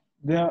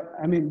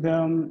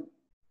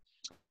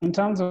 In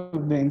terms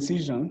of the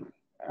incision,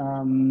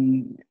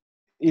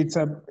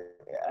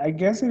 I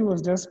guess it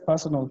was just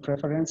personal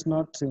preference,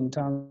 not in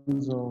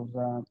terms of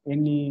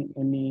any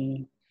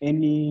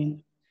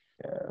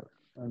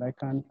I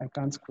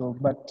can't scroll,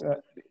 but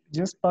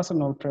just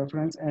personal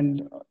preference.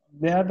 And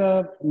the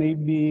other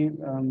maybe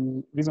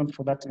reason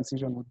for that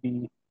incision would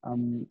be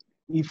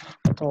if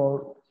at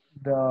all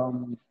the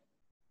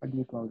what do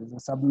you call this, the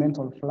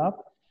submental flap,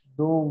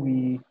 though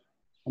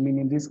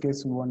in this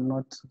case we were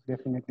not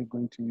definitely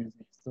going to use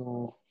it.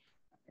 So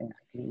yeah,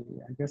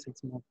 I guess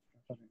it's more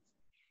preference.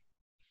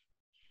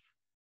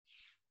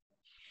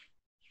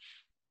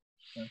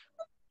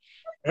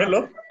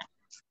 Hello.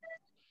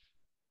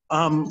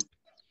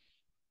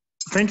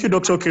 Thank you,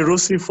 Dr.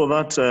 Kirusi, for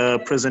that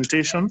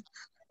presentation.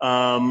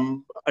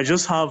 I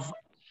just have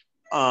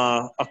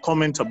a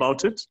comment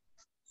about it,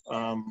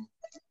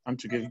 and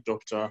to give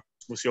Dr.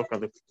 Musyoka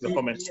the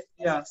comment.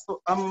 Yeah.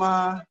 So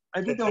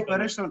I did the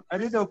operation. I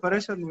did the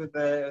operation with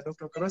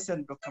Dr. Kirusi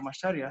and Dr.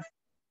 Masharia,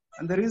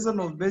 and the reason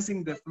of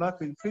basing the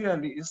flap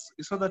inferiorly is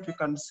so that we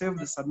can save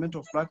the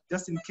submental flap,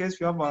 just in case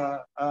you have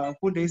a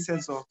wound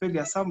essence or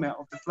failure somewhere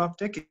of the flap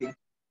taking.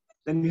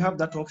 Then you have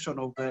that option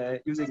of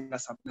using a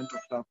submental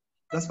flap.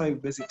 That's why we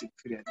base it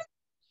inferiorly.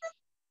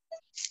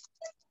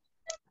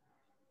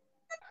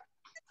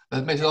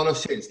 That makes a lot of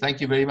sense.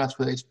 Thank you very much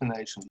for the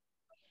explanation.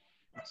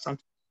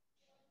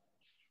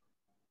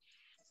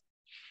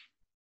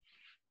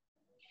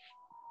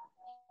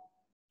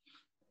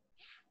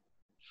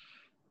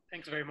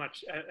 Thanks very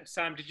much.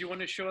 Sam, did you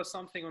want to show us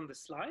something on the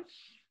slide?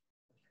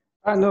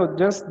 No,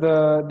 just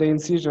the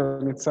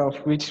incision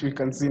itself, which we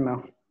can see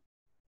now.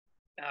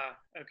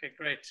 Okay,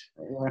 great.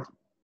 Yeah.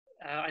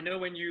 I know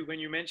when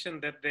you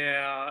mentioned that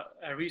there are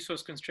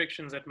resource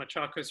constrictions at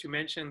Machakos, you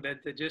mentioned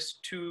that there are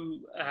just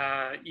 2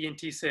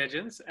 ENT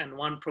surgeons and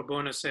 1 pro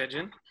bono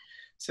surgeon.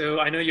 So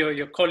I know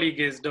your colleague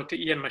is Dr.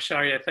 Ian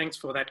Masharia. Thanks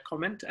for that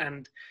comment.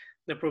 And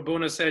the pro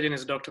bono surgeon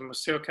is Dr.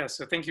 Musyoka.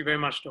 So thank you very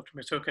much, Dr.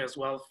 Musyoka, as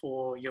well,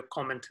 for your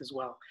comment as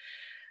well.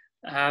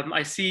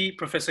 I see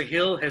Professor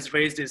Hill has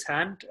raised his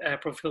hand.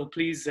 Prof. Hill,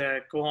 please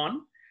go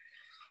on.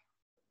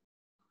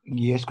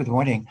 Yes, good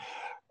morning.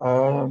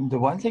 The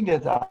one thing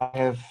that I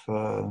have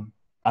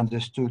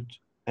understood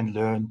and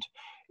learned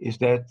is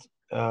that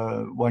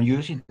one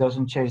usually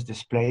doesn't chase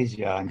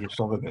dysplasia in the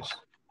esophagus,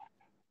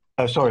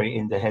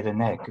 in the head and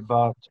neck,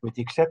 but with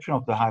the exception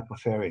of the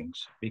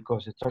hypopharynx,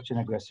 because it's such an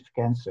aggressive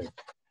cancer,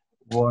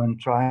 one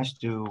tries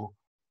to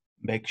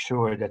make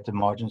sure that the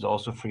margin is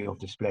also free of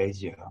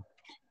dysplasia.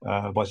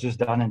 Was this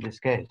done in this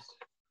case?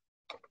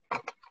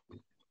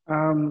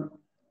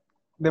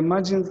 The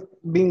margins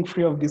being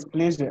free of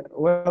dysplasia,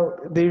 well,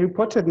 they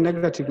reported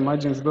negative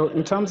margins, though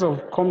in terms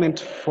of comment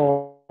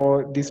for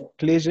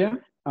dysplasia,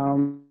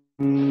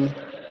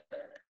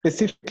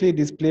 specifically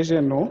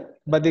dysplasia, no,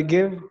 but they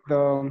gave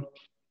the,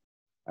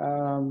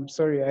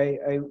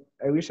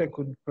 I wish I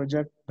could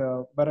project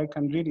but I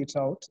can read it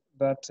out,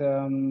 that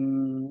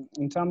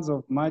in terms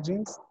of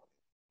margins,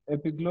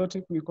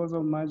 epiglottic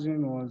mucosal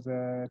margin was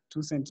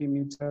 2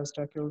 centimeters,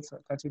 tracheal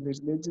cartilage.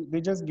 They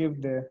just gave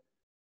the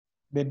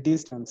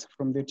distance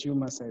from the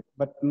tumor site,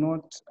 but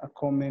not a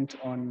comment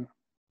on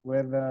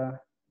whether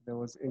there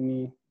was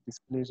any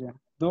dysplasia.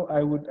 Though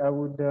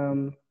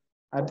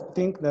I'd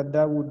think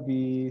that would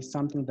be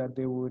something that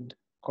they would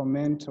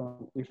comment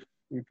on if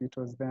it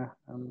was there.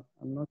 I'm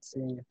not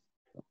seeing it.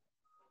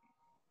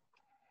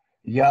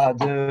 Yeah,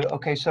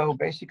 okay, so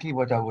basically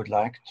what I would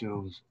like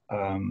to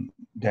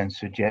then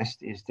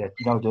suggest is that,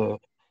 the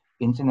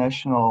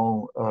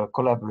international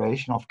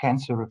collaboration of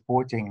cancer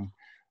reporting,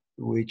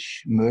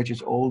 which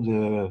merges all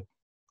the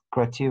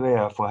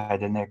criteria for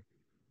head and neck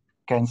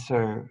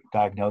cancer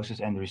diagnosis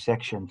and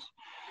resections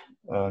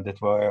that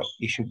were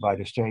issued by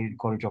the Australian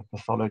College of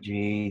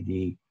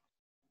Pathology,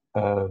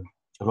 the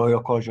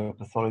Royal College of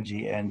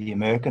Pathology, and the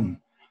American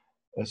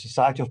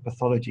Society of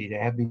Pathology. They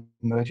have been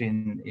merged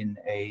in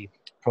a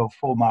pro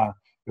forma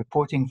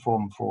reporting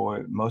form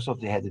for most of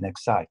the head and neck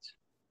sites.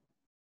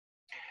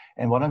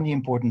 And one of the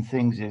important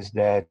things is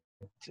that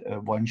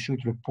one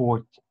should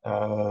report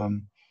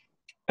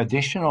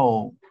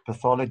additional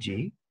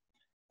pathology,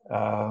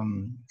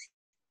 and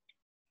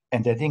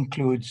that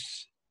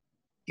includes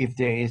if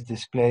there is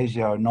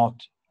dysplasia or not,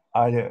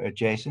 either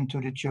adjacent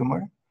to the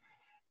tumor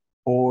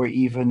or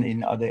even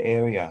in other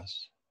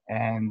areas.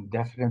 And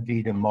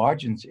definitely the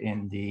margins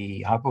in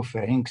the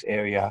hypopharynx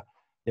area,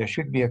 there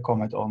should be a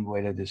comment on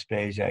whether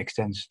dysplasia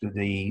extends to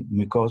the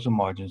mucosal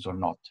margins or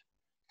not.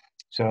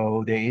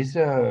 So there is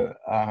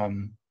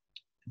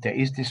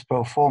this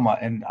pro forma,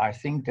 and I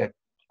think that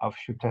I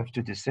should have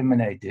to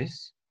disseminate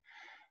this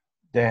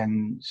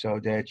then so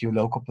that your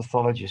local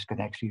pathologist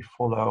can actually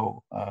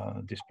follow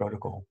this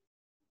protocol.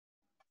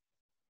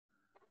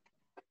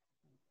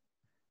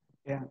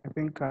 Yeah, I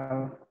think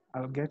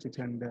I'll get it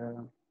and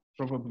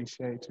probably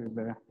share it with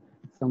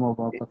some of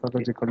our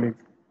pathology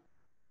colleagues.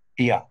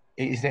 Yeah.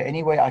 Is there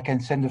any way I can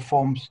send the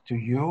forms to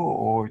you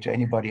or to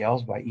anybody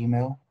else by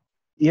email?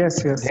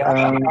 Yes. They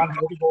are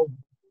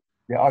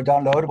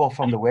downloadable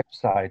from the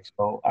website,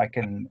 so I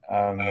can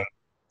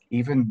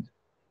even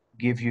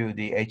give you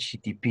the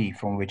HTTP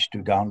from which to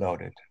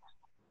download it.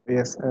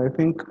 Yes, I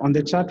think on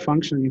the chat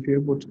function, if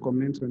you're able to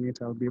comment on it,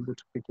 I'll be able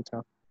to pick it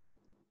up.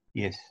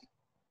 Yes.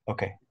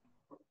 Okay.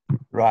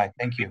 Right.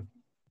 Thank you.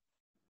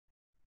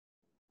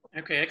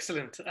 Okay,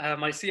 excellent.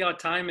 I see our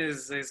time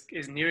is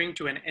nearing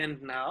to an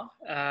end now.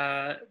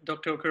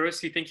 Dr.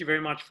 Okerosi, thank you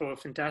very much for a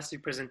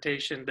fantastic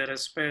presentation that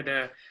has spared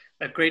a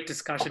great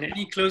discussion.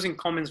 Any closing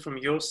comments from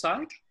your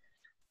side?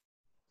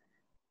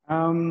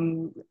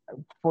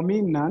 For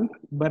me, none,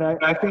 but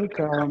I think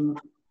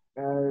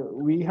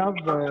we have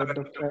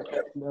Dr.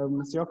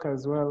 Musyoka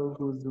as well,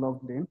 who's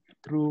logged in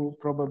through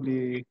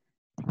probably,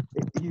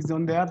 he's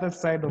on the other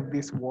side of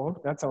this wall.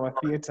 That's our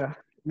theater.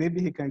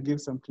 Maybe he can give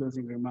some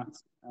closing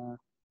remarks.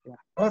 Yeah.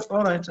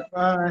 All right.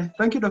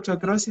 Thank you, Dr.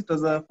 Okerosi. It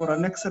was for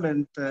an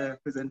excellent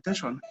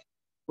presentation.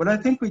 Well, I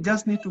think we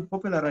just need to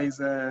popularize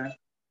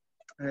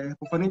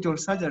hypopharyngeal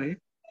surgery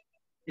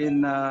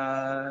in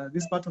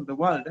this part of the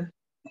world,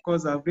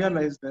 because I've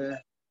realized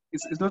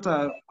it's not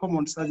a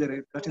common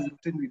surgery that is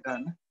routinely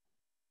done,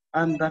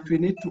 and that we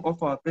need to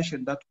offer our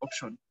patient that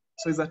option.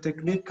 So it's a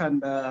technique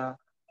and that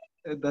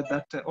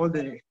all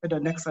the head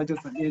and neck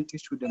surgeons and ENT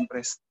should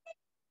embrace.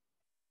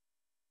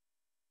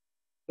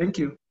 Thank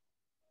you.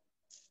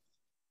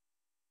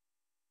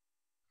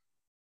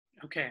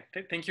 Okay,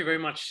 thank you very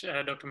much,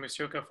 Dr.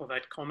 Musyoka, for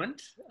that comment.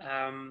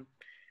 And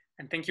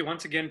thank you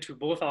once again to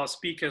both our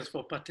speakers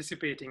for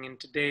participating in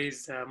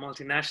today's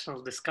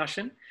multinational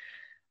discussion.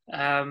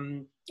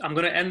 I'm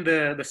going to end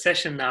the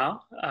session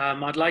now.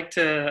 I'd like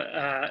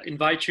to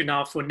invite you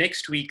now for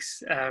next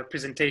week's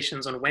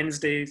presentations on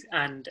Wednesdays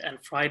and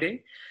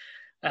Friday.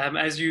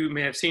 As you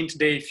may have seen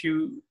today,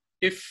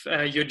 if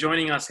you're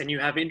joining us and you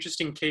have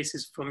interesting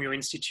cases from your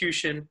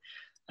institution,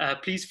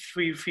 please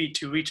feel free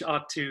to reach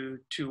out to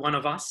one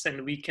of us,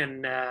 and we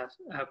can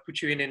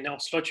put you in and I'll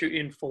slot you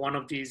in for one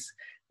of these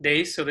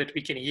days so that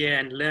we can hear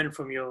and learn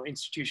from your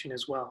institution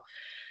as well.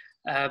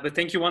 But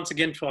thank you once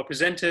again to our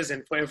presenters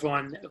and for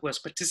everyone who has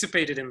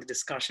participated in the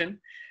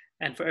discussion,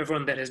 and for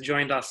everyone that has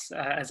joined us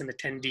as an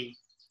attendee.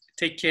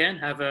 Take care and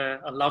have a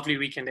lovely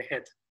weekend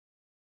ahead.